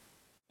soon.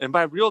 And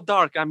by real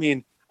dark, I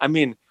mean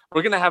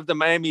we're going to have the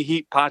Miami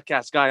Heat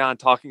podcast guy on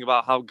talking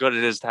about how good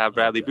it is to have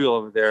Bradley Beal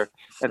over there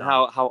and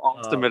how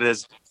awesome it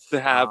is to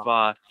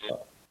have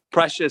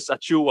Precious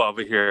Achua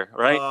over here,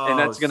 right? And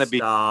that's going to be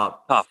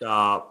tough.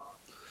 Stop.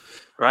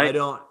 Right? I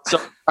don't.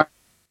 So,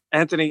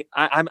 Anthony,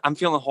 I'm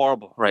feeling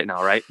horrible right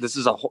now, right? This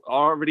is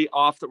already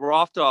off. We're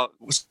off to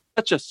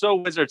such a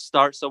Wizard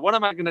start. So what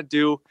am I going to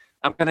do?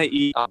 I'm going to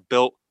eat a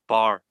Built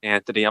Bar,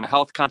 Anthony. I'm a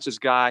health conscious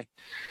guy.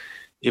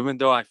 Even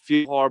though I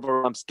feel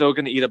horrible, I'm still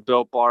going to eat a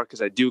Built Bar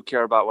because I do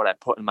care about what I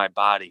put in my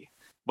body.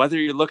 Whether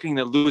you're looking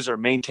to lose or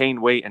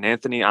maintain weight, and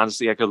Anthony,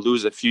 honestly, I could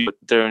lose a few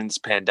during this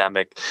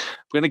pandemic. I'm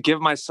going to give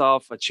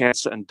myself a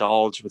chance to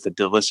indulge with a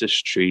delicious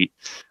treat.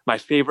 My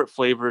favorite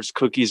flavor is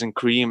cookies and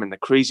cream, and the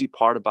crazy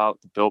part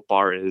about the Built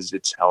Bar is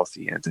it's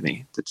healthy,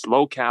 Anthony. It's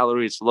low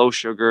calorie, it's low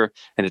sugar,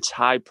 and it's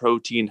high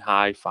protein,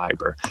 high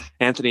fiber.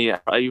 Anthony,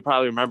 you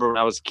probably remember when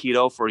I was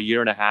keto for a year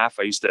and a half,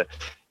 I used to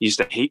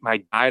hate my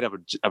diet.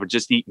 I would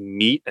just eat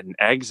meat and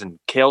eggs and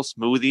kale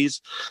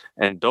smoothies,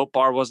 and Built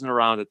Bar wasn't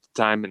around at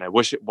the time, and I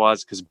wish it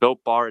was, because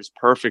Built Bar is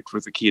perfect for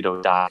the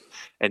keto diet.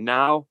 And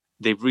now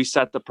they've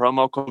reset the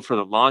promo code for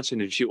the launch,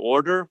 and if you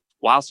order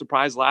while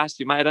supplies last,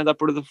 you might end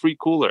up with a free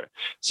cooler.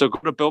 So go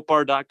to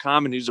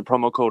BuiltBar.com and use the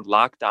promo code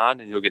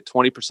LOCKEDON, and you'll get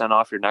 20%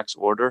 off your next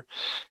order.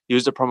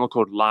 Use the promo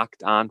code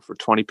LOCKEDON for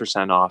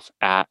 20% off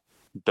at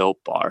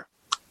Built Bar.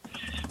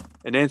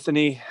 And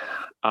Anthony,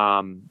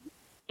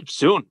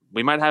 soon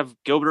we might have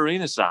Gilbert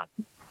Arenas on.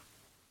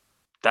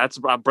 That's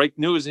break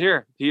news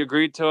here. He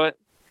agreed to it.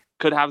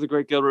 Could have the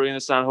great Gilbert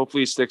Arenas on.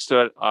 Hopefully he sticks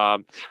to it.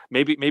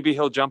 Maybe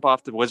he'll jump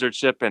off the Wizard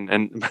ship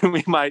and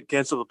we might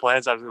cancel the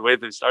plans after the way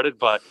they started.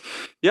 But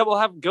yeah, we'll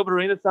have Gilbert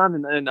Arenas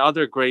on and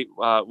other great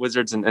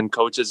Wizards and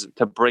coaches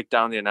to break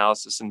down the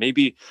analysis and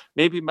maybe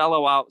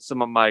mellow out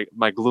some of my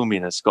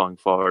gloominess going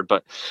forward.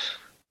 But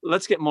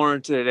let's get more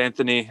into it,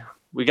 Anthony.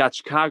 We got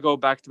Chicago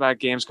back-to-back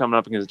games coming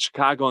up against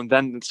Chicago, and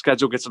then the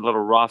schedule gets a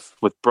little rough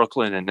with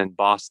Brooklyn and then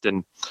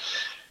Boston.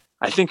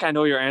 I think I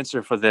know your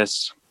answer for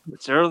this.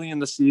 It's early in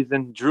the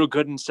season. Drew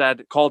Gooden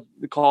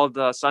called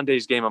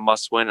Sunday's game a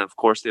must-win, and of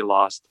course they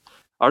lost.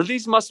 Are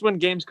these must-win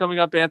games coming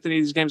up, Anthony?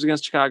 These games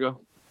against Chicago?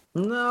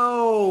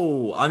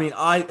 No, I mean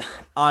I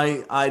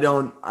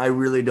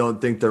really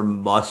don't think they're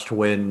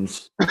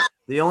must-wins.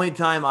 The only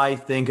time I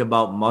think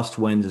about must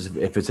wins is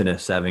if it's in a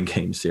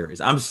 7-game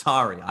series. I'm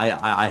sorry.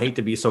 I hate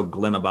to be so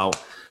glim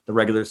about the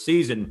regular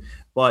season,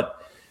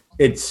 but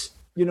it's,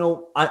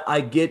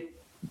 I get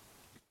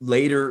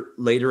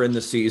later in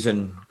the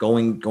season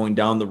going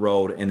down the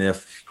road. And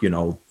if,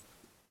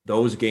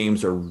 those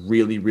games are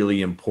really,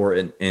 really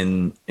important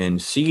in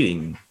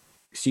seeding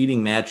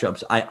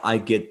matchups, I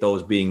get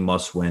those being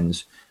must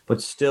wins,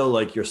 but still,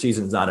 like, your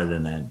season's not at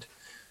an end.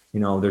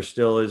 There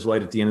still is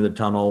light at the end of the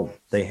tunnel.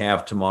 They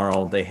have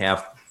tomorrow. They're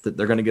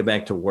going to get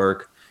back to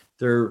work.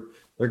 They're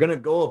going to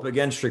go up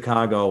against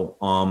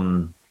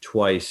Chicago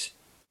twice,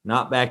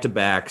 not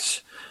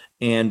back-to-backs.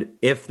 And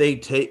if they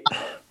take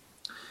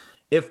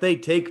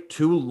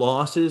 2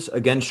 losses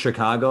against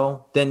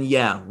Chicago, then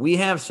yeah, we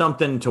have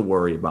something to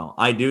worry about.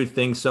 I do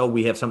think so.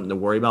 We have something to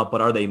worry about,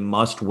 but are they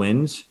must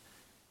wins?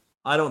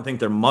 I don't think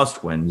they're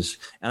must wins,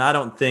 and I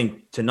don't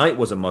think tonight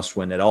was a must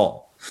win at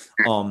all.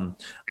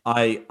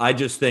 I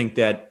just think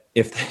that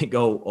if they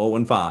go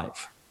 0-5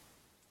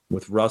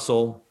 with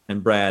Russell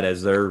and Brad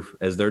as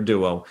their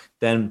duo,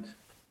 then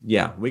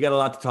yeah, we got a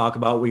lot to talk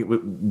about.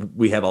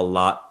 We have a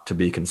lot to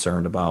be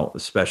concerned about,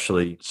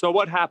 especially. So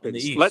what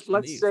happens? Let's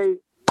say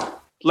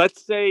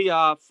next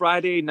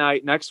Friday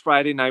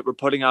night, we're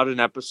putting out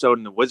an episode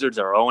and the Wizards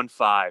are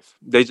 0-5.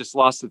 They just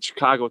lost to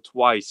Chicago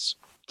twice,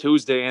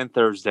 Tuesday and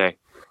Thursday.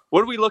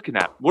 What are we looking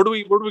at? Where do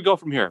we go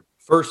from here?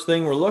 First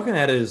thing we're looking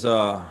at is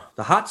the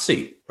hot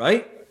seat,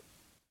 right?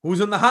 Who's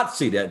in the hot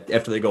seat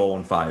after they go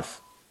 0-5?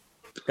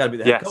 Got to be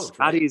the head coach.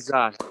 Right?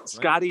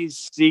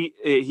 Scotty's seat.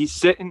 He's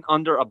sitting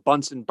under a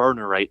Bunsen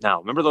burner right now.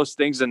 Remember those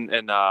things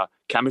in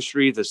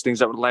chemistry? Those things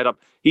that would light up.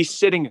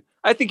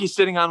 I think he's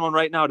sitting on one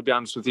right now. To be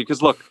honest with you,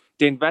 because look,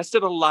 they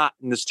invested a lot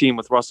in this team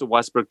with Russell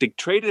Westbrook. They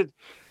traded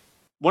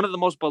one of the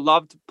most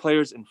beloved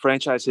players in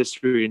franchise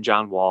history in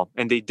John Wall,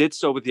 and they did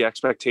so with the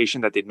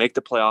expectation that they'd make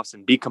the playoffs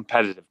and be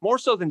competitive. More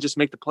so than just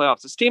make the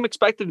playoffs. This team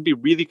expected to be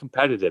really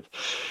competitive.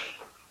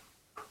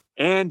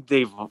 And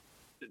they've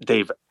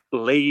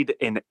laid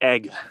an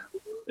egg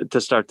to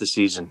start the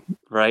season,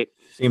 right?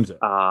 Seems it.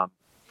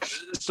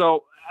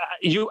 So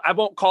I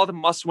won't call them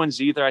must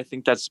wins either. I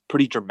think that's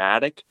pretty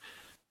dramatic,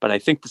 but I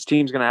think this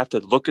team's going to have to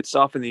look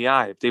itself in the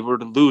eye if they were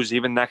to lose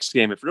even next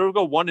game. If they were to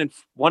go 1-4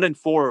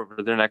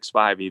 over their next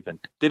 5, even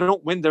they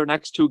don't win their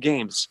next 2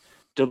 games,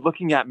 they're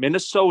looking at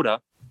Minnesota.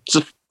 It's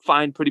a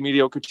fine, pretty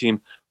mediocre team.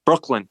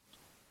 Brooklyn,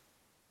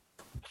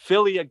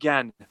 Philly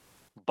again,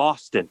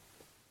 Boston.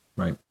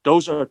 Right.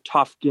 Those are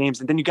tough games.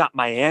 And then you got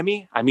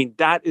Miami. I mean,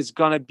 that is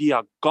going to be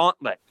a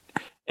gauntlet.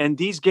 And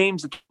these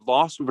games that they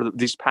lost, over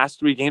these past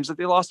 3 games that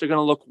they lost, are going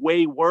to look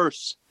way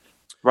worse,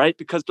 right?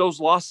 Because those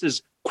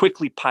losses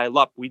quickly pile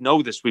up. We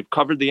know this. We've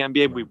covered the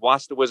NBA. We've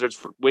watched the Wizards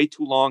for way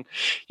too long.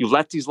 You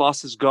let these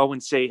losses go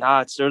and say,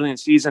 it's early in the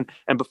season.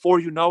 And before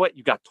you know it,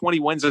 you got 20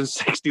 wins and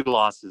 60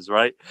 losses,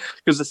 right?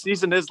 Because the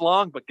season is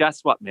long, but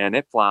guess what, man?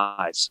 It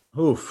flies.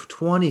 Oof,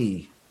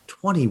 20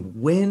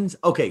 wins.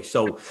 Okay,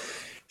 so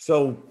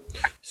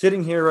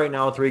sitting here right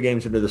now, 3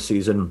 games into the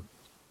season,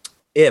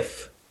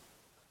 if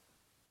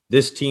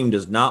this team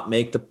does not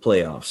make the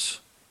playoffs,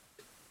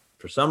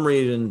 for some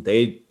reason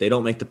they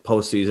don't make the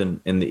postseason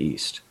in the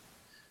East,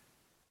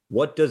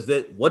 what does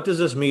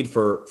this mean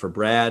for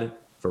Brad,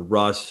 for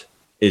Russ?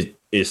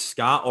 Is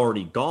Scott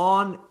already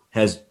gone?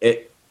 Is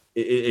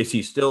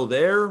he still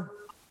there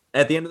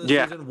at the end of the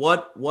season?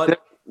 What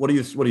do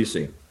you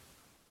see?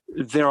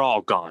 They're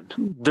all gone.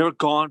 They're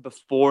gone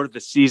before the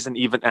season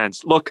even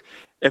ends. Look,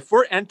 if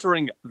we're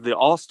entering the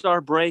All-Star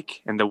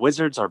break and the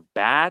Wizards are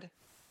bad,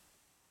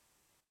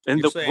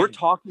 and we're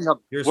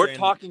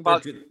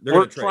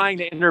trying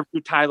to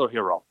interview Tyler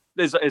Hero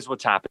is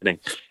what's happening.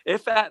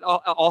 If at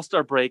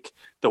All-Star break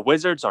the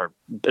Wizards are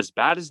as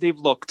bad as they've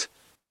looked,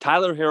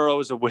 Tyler Hero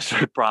is a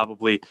Wizard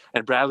probably,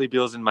 and Bradley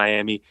Beal's in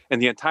Miami,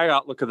 and the entire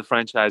outlook of the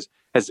franchise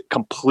has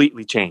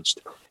completely changed.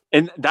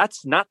 And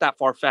that's not that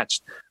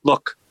far-fetched.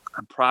 Look,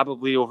 I'm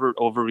probably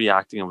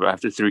overreacting.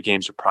 After 3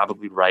 games, you're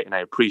probably right, and I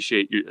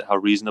appreciate how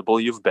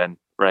reasonable you've been,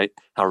 right?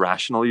 How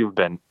rational you've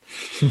been.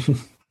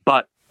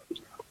 But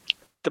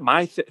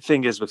my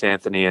thing is with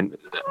Anthony, and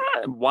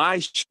why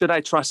should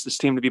I trust this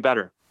team to be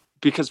better?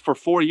 Because for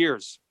 4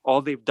 years,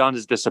 all they've done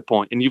is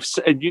disappoint. And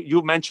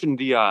you mentioned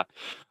they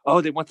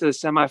went to the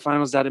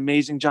semifinals, that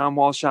amazing John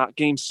Wall shot,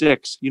 Game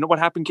 6. You know what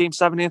happened Game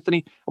 7,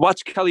 Anthony? I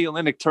watched Kelly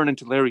Olynyk turn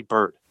into Larry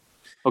Bird.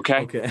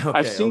 Okay.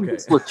 I've seen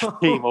this with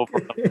team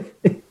over.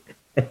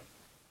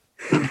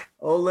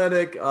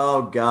 Olynyk,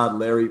 oh God,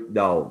 Larry,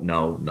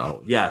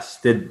 no.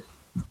 Yes,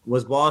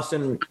 was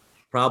Boston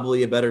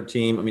probably a better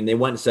team? I mean, they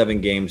went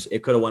 7 games.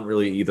 It could have went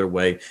really either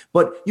way.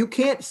 But you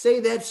can't say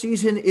that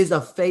season is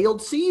a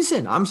failed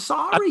season. I'm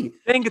sorry.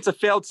 I think it's a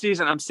failed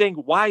season. I'm saying,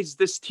 why is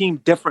this team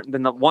different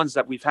than the ones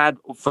that we've had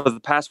for the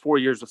past 4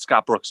 years with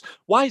Scott Brooks?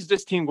 Why is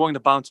this team going to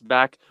bounce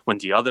back when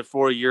the other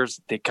 4 years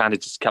they kind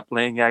of just kept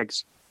laying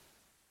eggs?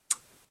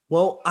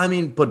 Well, I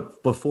mean,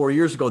 but 4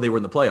 years ago, they were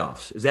in the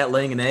playoffs. Is that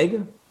laying an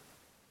egg?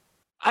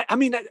 I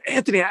mean,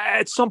 Anthony,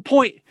 at some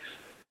point,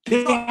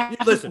 they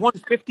won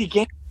 50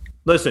 games.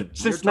 Listen,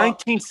 since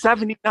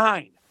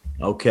 1979.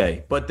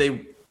 Okay, but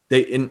they they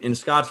in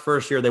Scott's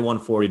first year, they won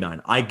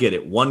 49. I get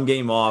it. One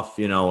game off,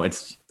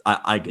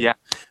 I get it.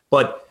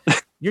 But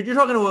you're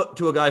talking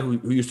to a guy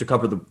who used to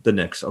cover the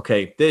Knicks,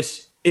 okay?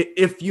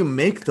 If you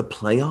make the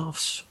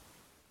playoffs,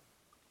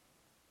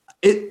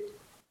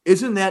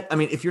 isn't that, I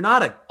mean, if you're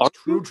not a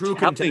true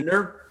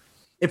contender,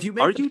 if you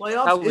make the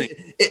playoffs,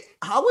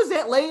 how is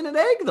that laying an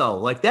egg, though?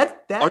 Like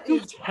that are you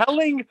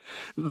telling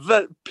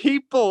the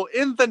people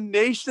in the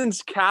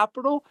nation's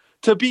capital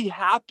to be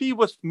happy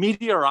with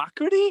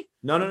mediocrity?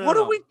 No. What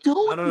are we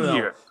doing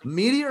here?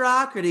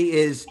 Mediocrity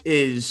is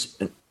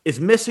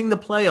missing the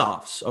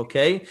playoffs,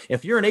 okay?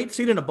 If you're an 8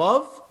 seed and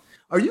above,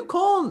 are you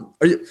going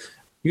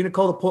to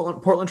call the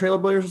Portland Trail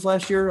Blazers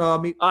last year? All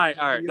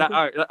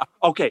right.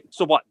 Okay,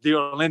 so what? The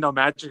Orlando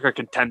Magic are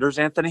contenders,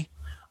 Anthony?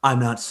 I'm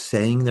not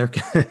saying they're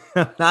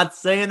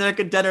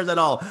contenders at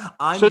all.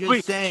 I'm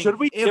just saying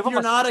if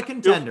you're not a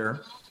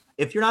contender,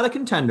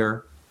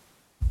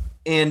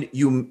 and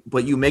you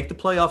make the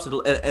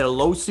playoffs at a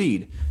low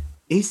seed,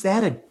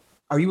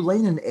 are you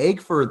laying an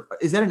egg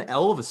is that an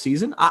L of a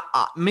season?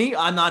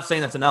 I'm not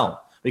saying that's an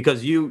L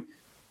because you're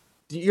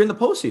in the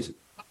postseason.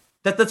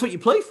 That's what you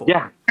play for.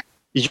 Yeah.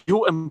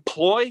 You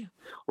employ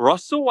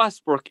Russell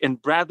Westbrook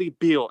and Bradley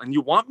Beal, and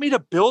you want me to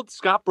build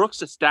Scott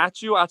Brooks a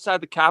statue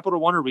outside the Capital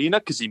One Arena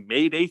because he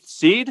made 8th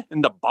seed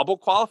in the bubble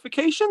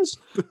qualifications?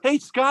 Hey,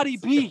 Scotty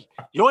B,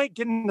 you ain't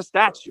getting the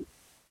statue.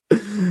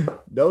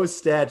 No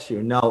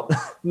statue. No.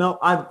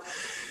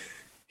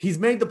 He's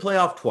made the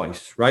playoff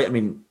twice, right? I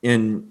mean,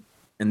 and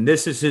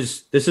this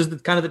is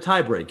the kind of the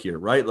tie break here,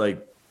 right?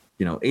 Like,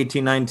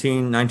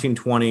 18-19,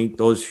 19-20,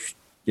 those,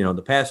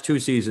 the past 2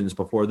 seasons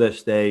before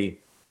this, they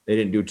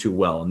didn't do too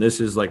well. And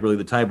this is like really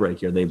the tiebreak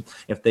here.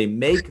 If they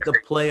make the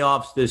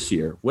playoffs this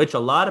year, which a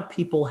lot of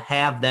people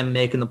have them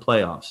making the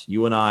playoffs,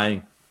 you and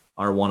I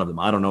are one of them.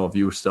 I don't know if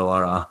you still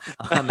are on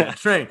that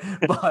train,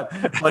 but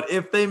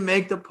if they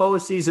make the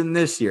postseason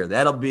this year,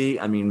 that'll be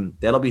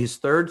his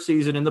 3rd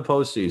season in the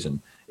postseason.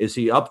 Is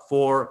he up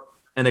for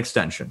an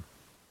extension?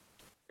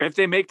 If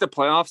they make the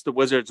playoffs, the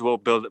Wizards will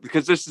build it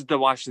because this is the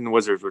Washington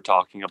Wizards we're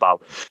talking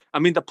about. I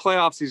mean, the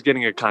playoffs, he's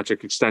getting a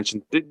contract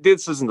extension.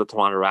 This isn't the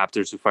Toronto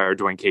Raptors who fired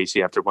Dwayne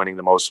Casey after winning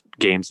the most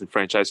games in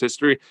franchise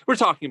history. We're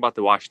talking about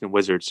the Washington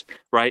Wizards,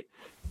 right?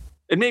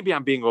 And maybe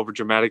I'm being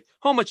overdramatic.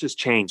 How much has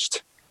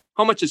changed?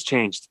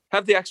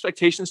 Have the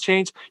expectations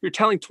changed? You're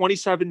telling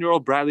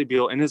 27-year-old Bradley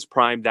Beal in his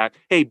prime that,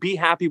 hey, be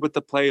happy with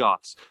the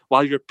playoffs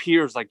while your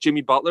peers like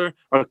Jimmy Butler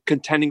are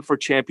contending for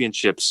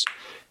championships.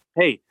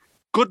 Hey,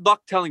 good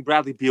luck telling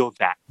Bradley Beal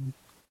that.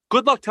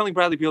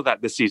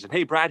 This season.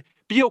 Hey, Brad,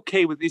 be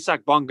okay with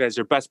Isak Bonga as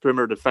your best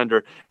perimeter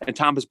defender and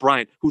Thomas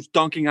Bryant, who's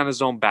dunking on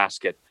his own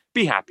basket.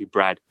 Be happy,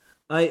 Brad.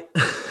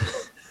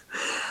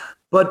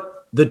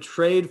 But the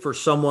trade for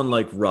someone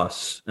like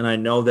Russ, and I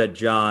know that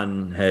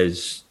John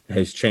has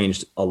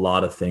changed a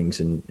lot of things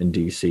in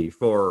DC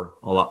for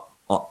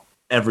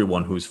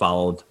everyone who's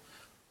followed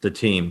the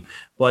team.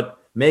 But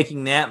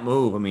making that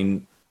move, I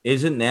mean,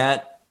 isn't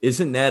that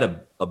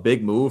a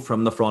big move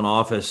from the front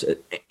office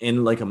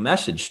in like a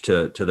message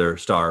to their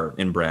star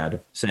in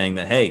Brad saying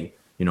that, hey,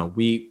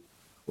 we're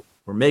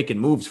making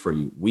moves for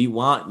you. We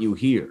want you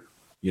here,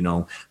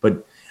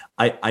 but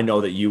I know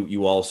that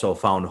you also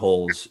found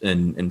holes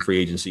in free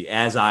agency,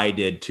 as I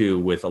did too,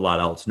 with a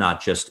lot else,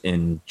 not just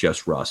in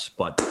Russ.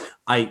 But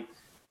I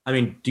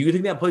mean, do you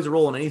think that plays a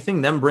role in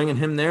anything? Them bringing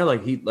him there,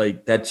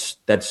 that's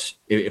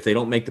if they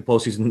don't make the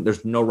postseason,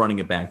 there's no running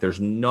it back. There's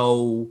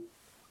no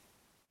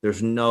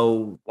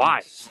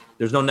why.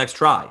 There's no next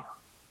try.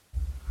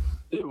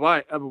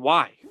 Why?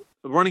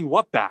 Running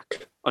what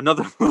back?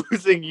 Another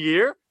losing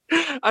year?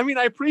 I mean,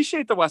 I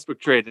appreciate the Westbrook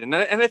trade, and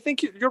I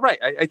think you're right.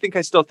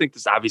 I still think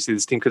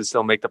this team could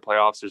still make the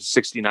playoffs. There's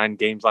 69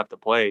 games left to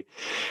play,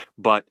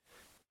 but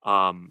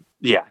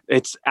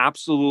it's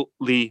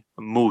absolutely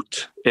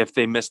moot if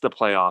they miss the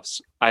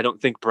playoffs. I don't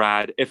think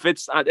Brad,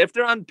 if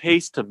they're on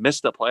pace to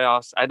miss the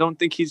playoffs, I don't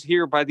think he's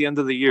here by the end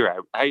of the year.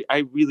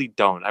 I really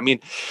don't. I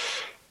mean,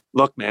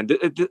 look, man,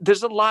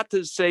 there's a lot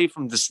to say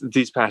from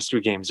these past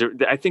 3 games.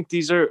 I think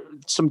these are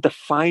some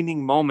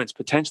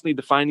potentially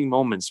defining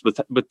moments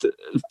with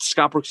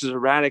Scott Brooks'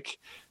 erratic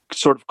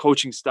sort of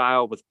coaching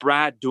style, with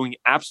Brad doing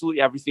absolutely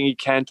everything he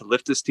can to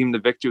lift this team to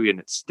victory, and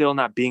it's still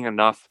not being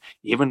enough,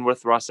 even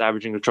with Russ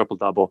averaging a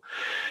triple-double.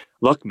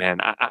 Look, man,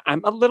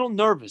 I'm a little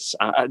nervous.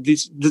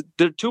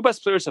 The 2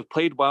 best players have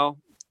played well.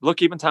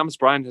 Look, even Thomas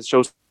Bryant has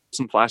shown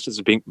some flashes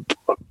of being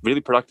a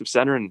really productive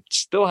center, and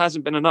still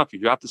hasn't been enough. You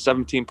dropped the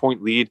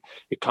 17-point lead.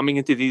 You're coming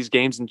into these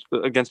games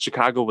against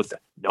Chicago with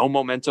no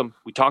momentum.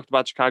 We talked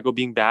about Chicago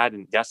being bad,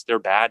 and yes, they're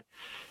bad.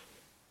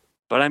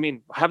 But I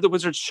mean, have the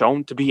Wizards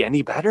shown to be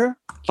any better?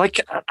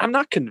 I'm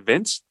not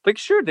convinced.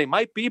 Sure, they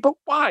might be, but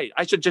why?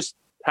 I should just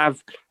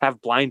have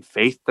blind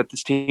faith that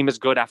this team is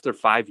good after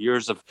 5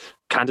 years of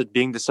kind of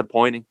being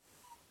disappointing.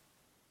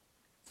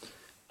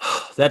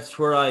 That's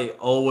where I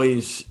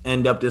always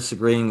end up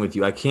disagreeing with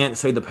you. I can't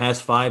say the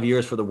past 5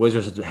 years for the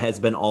Wizards has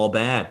been all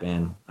bad,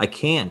 man. I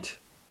can't.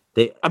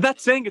 I'm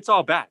not saying it's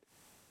all bad.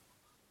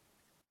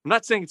 I'm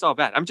not saying it's all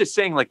bad. I'm just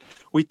saying, like,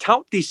 we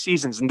tout these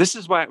seasons, and this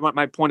is why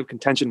my point of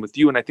contention with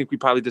you, and I think we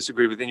probably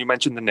disagree with, and you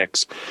mentioned the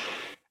Knicks.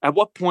 At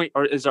what point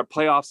is our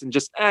playoffs and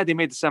just, they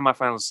made the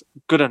semifinals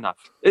good enough?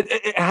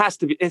 It has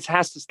to be. It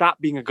has to stop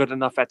being a good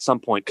enough at some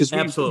point, because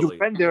you've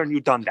been there and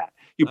you've done that.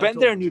 You've been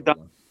there and you've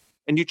done,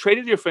 and you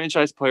traded your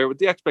franchise player with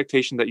the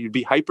expectation that you'd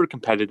be hyper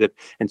competitive,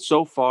 and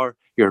so far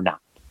you're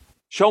not.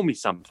 Show me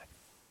something.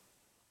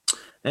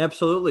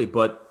 Absolutely,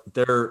 but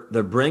they're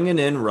bringing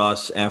in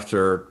Russ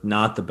after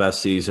not the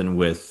best season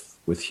with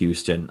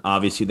Houston.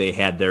 Obviously, they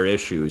had their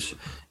issues,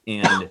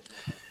 and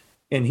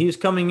he's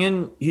coming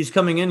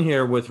in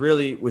here with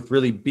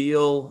really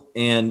Beal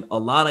and a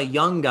lot of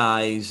young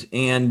guys,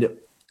 and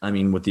I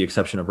mean, with the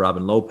exception of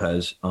Robin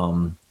Lopez,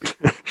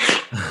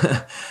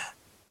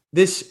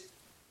 this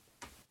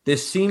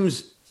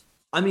seems.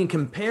 I mean,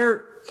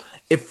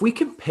 if we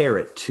compare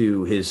it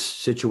to his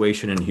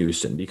situation in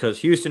Houston, because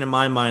Houston, in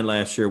my mind,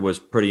 last year was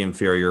pretty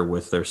inferior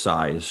with their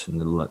size and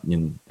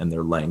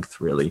their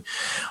length, really.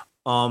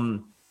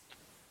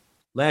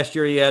 Last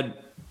year he had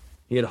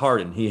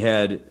Harden, he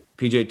had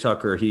PJ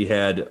Tucker, he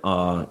had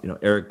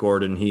Eric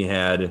Gordon, he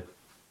had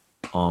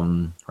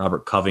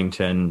Robert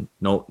Covington,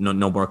 no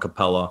more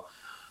Capella.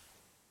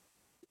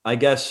 I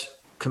guess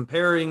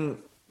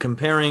comparing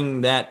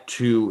that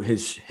to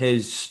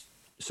his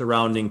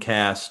surrounding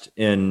cast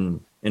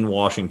in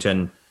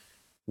Washington,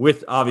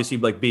 with obviously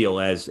like Beal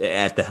as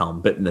at the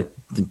helm, but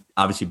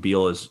obviously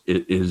Beal is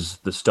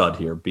the stud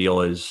here. Beal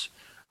is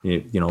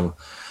the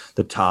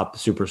top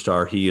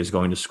superstar. He is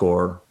going to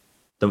score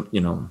the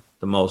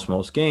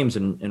most games,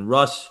 and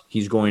Russ,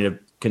 he's going to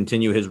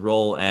continue his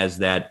role as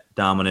that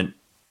dominant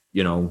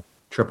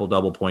triple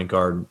double point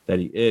guard that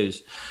he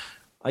is.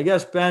 I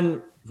guess,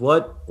 Ben,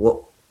 what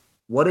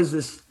is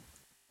this?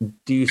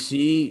 Do you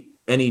see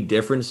any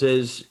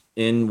differences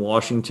in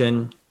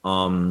Washington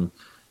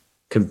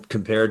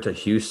compared to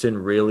Houston,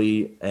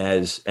 really,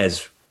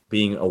 as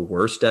being a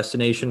worse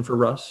destination for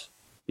Russ?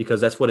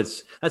 Because that's what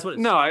it's like.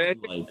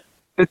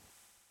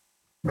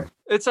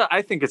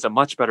 I think it's a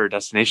much better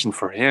destination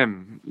for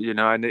him,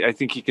 and I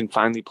think he can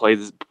finally play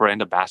this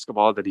brand of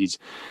basketball that he's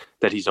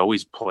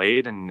always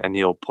played, and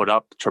he'll put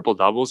up triple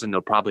doubles, and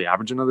they'll probably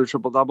average another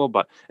triple double.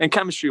 And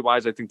chemistry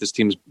wise, I think this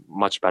team's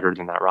much better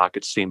than that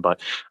Rockets team.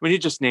 But I mean, he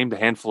just named a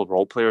handful of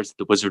role players that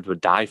the Wizards would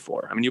die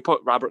for. I mean, you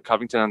put Robert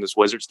Covington on this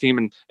Wizards team,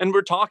 and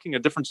we're talking a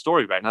different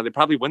story right now. They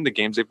probably win the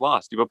games they've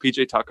lost. You put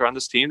PJ Tucker on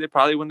this team, they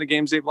probably win the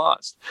games they've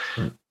lost.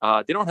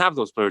 They don't have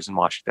those players in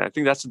Washington. I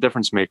think that's the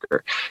difference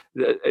maker.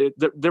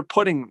 They're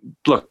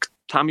look,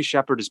 Tommy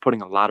Shepard is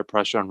putting a lot of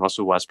pressure on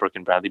Russell Westbrook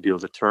and Bradley Beal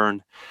to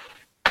turn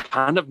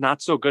kind of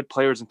not so good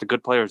players into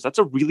good players. That's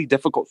a really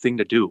difficult thing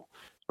to do,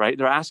 right?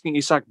 They're asking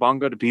Isak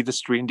Bonga to be the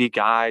 3-and-D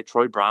guy,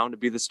 Troy Brown to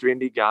be the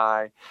 3-and-D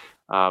guy.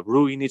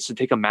 Rui needs to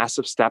take a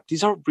massive step.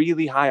 These are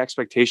really high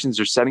expectations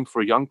they're setting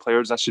for young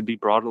players that should be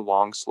brought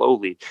along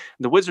slowly.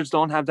 And the Wizards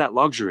don't have that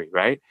luxury,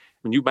 right?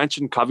 When you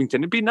mentioned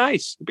Covington, it'd be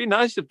nice. It'd be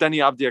nice if Denny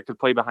Avdia could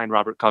play behind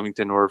Robert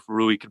Covington, or if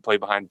Rui could play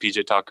behind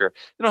PJ Tucker.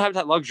 They don't have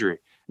that luxury.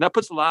 And that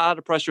puts a lot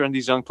of pressure on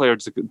these young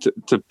players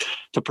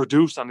to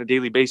produce on a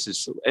daily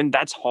basis. And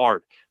that's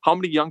hard. How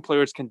many young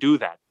players can do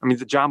that? I mean,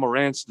 the John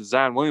Morants, the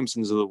Zion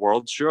Williamsons of the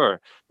world, sure.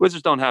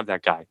 Wizards don't have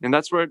that guy. And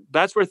that's where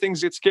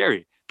things get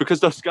scary. Because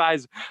those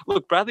guys,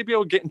 look, Bradley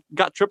Beal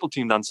got triple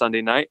teamed on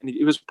Sunday night, and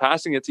he was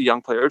passing it to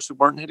young players who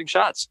weren't hitting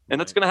shots. And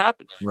that's going to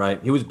happen.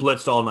 Right. He was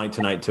blitzed all night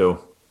tonight, too.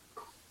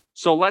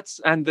 So let's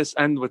end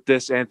with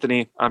this,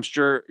 Anthony. I'm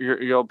sure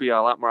you'll be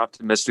a lot more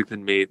optimistic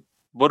than me.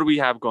 What do we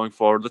have going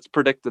forward? Let's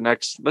predict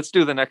let's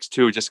do the next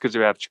two, just because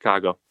we have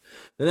Chicago.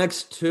 The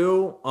next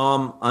two,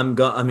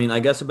 I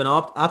guess I've been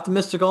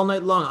optimistic all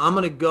night long. I'm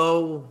going to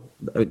go.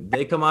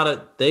 They come out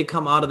of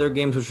their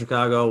games with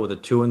Chicago with a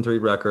 2-3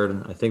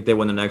 record. I think they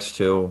win the next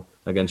two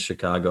against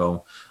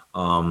Chicago.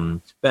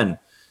 Ben,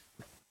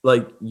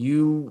 like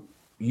you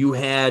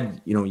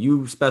had,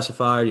 you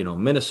specified,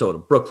 Minnesota,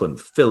 Brooklyn,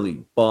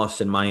 Philly,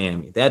 Boston,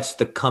 Miami. That's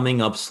the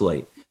coming up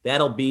slate. That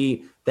will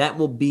be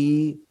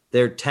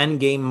their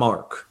 10-game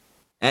mark.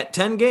 At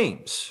 10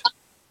 games,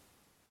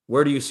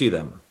 where do you see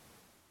them?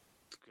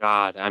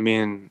 God, I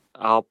mean,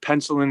 I'll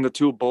pencil in the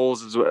two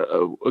Bulls as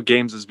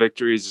games as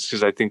victories, just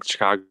because I think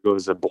Chicago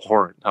is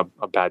abhorrent how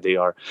bad they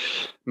are.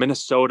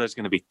 Minnesota is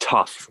going to be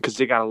tough because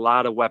they got a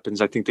lot of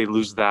weapons. I think they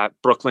lose that.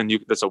 Brooklyn,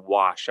 that's a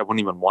wash. I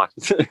wouldn't even watch.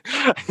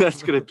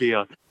 That's going to be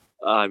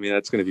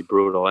that's going to be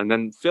brutal. And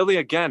then Philly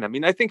again. I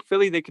mean, I think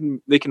Philly they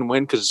can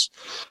win because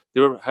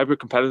they were hyper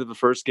competitive the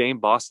first game.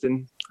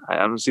 Boston, I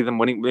don't see them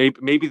winning.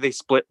 Maybe they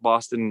split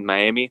Boston and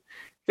Miami.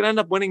 They can end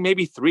up winning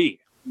maybe three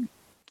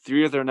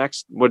of their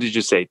next, what did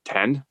you say,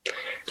 10?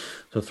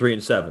 So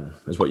 3-7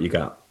 is what you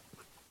got.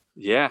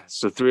 Yeah,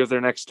 so 3 of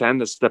their next 10.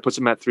 That puts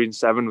them at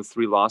 3-7 with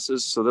 3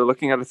 losses. So they're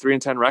looking at a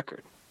 3-10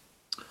 record.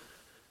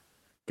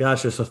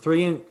 Gotcha. So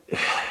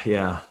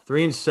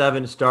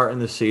 3-7 starting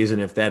the season.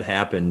 If that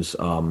happens,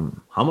 how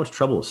much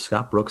trouble is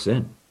Scott Brooks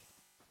in?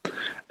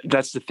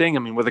 That's the thing.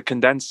 I mean, with a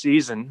condensed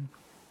season,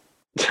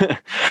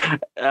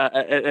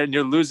 and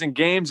you're losing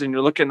games, and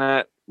you're looking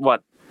at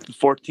what?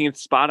 14th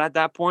spot at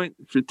that point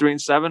for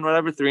 3-7,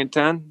 whatever,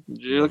 3-10.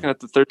 You're looking at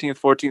the 13th,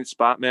 14th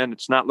spot, man.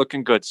 It's not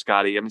looking good,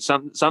 Scotty. I mean,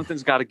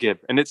 something's got to give,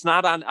 and it's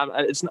not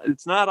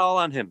all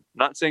on him. I'm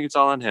not saying it's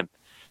all on him.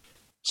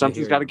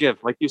 Something's got to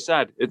give. Like you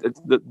said,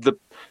 the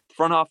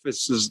front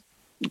office is,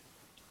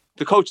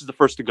 the coach is the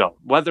first to go.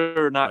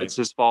 Whether or not it's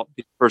his fault,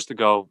 he's the first to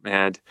go.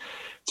 And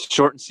it's a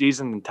shortened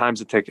season and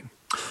time's a ticking.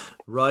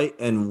 Right,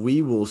 and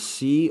we will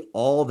see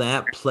all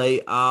that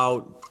play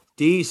out.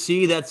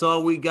 DC, that's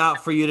all we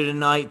got for you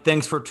tonight.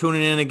 Thanks for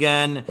tuning in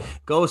again.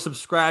 Go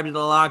subscribe to the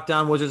Locked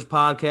On Wizards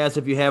podcast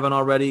if you haven't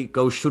already.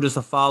 Go shoot us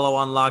a follow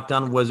on Locked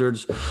On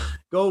Wizards.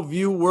 Go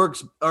view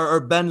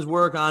Ben's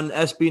work on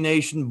SB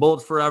Nation,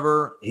 Bullets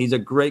Forever. He's a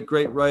great,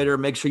 great writer.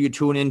 Make sure you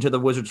tune in to the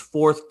Wizards'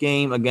 4th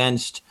game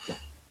against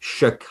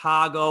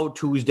Chicago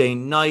Tuesday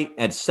night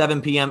at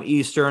 7 p.m.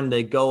 Eastern.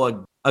 They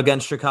go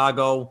against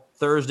Chicago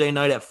Thursday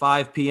night at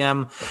 5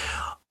 p.m.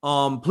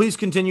 Please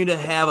continue to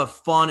have a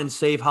fun and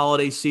safe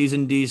holiday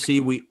season, DC.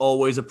 We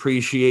always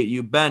appreciate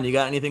you. Ben, you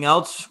got anything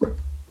else?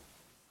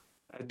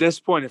 At this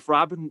point, if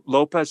Robin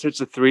Lopez hits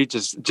a 3,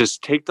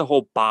 just take the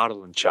whole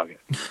bottle and chug it.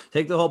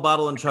 Take the whole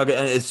bottle and chug it,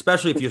 and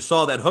especially if you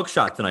saw that hook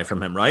shot tonight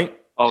from him, right?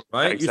 Oh,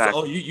 right.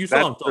 Exactly. You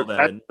saw him throw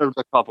that. That served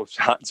a couple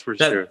shots for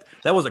sure.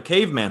 That was a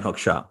caveman hook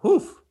shot.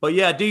 Oof. But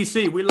yeah,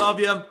 DC, we love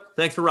you.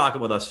 Thanks for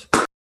rocking with us.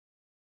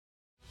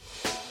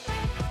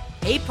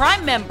 Hey,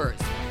 Prime members,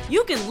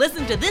 you can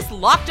listen to this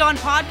Locked On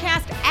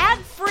podcast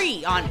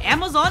ad-free on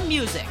Amazon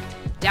Music.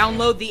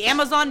 Download the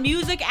Amazon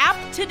Music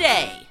app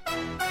today.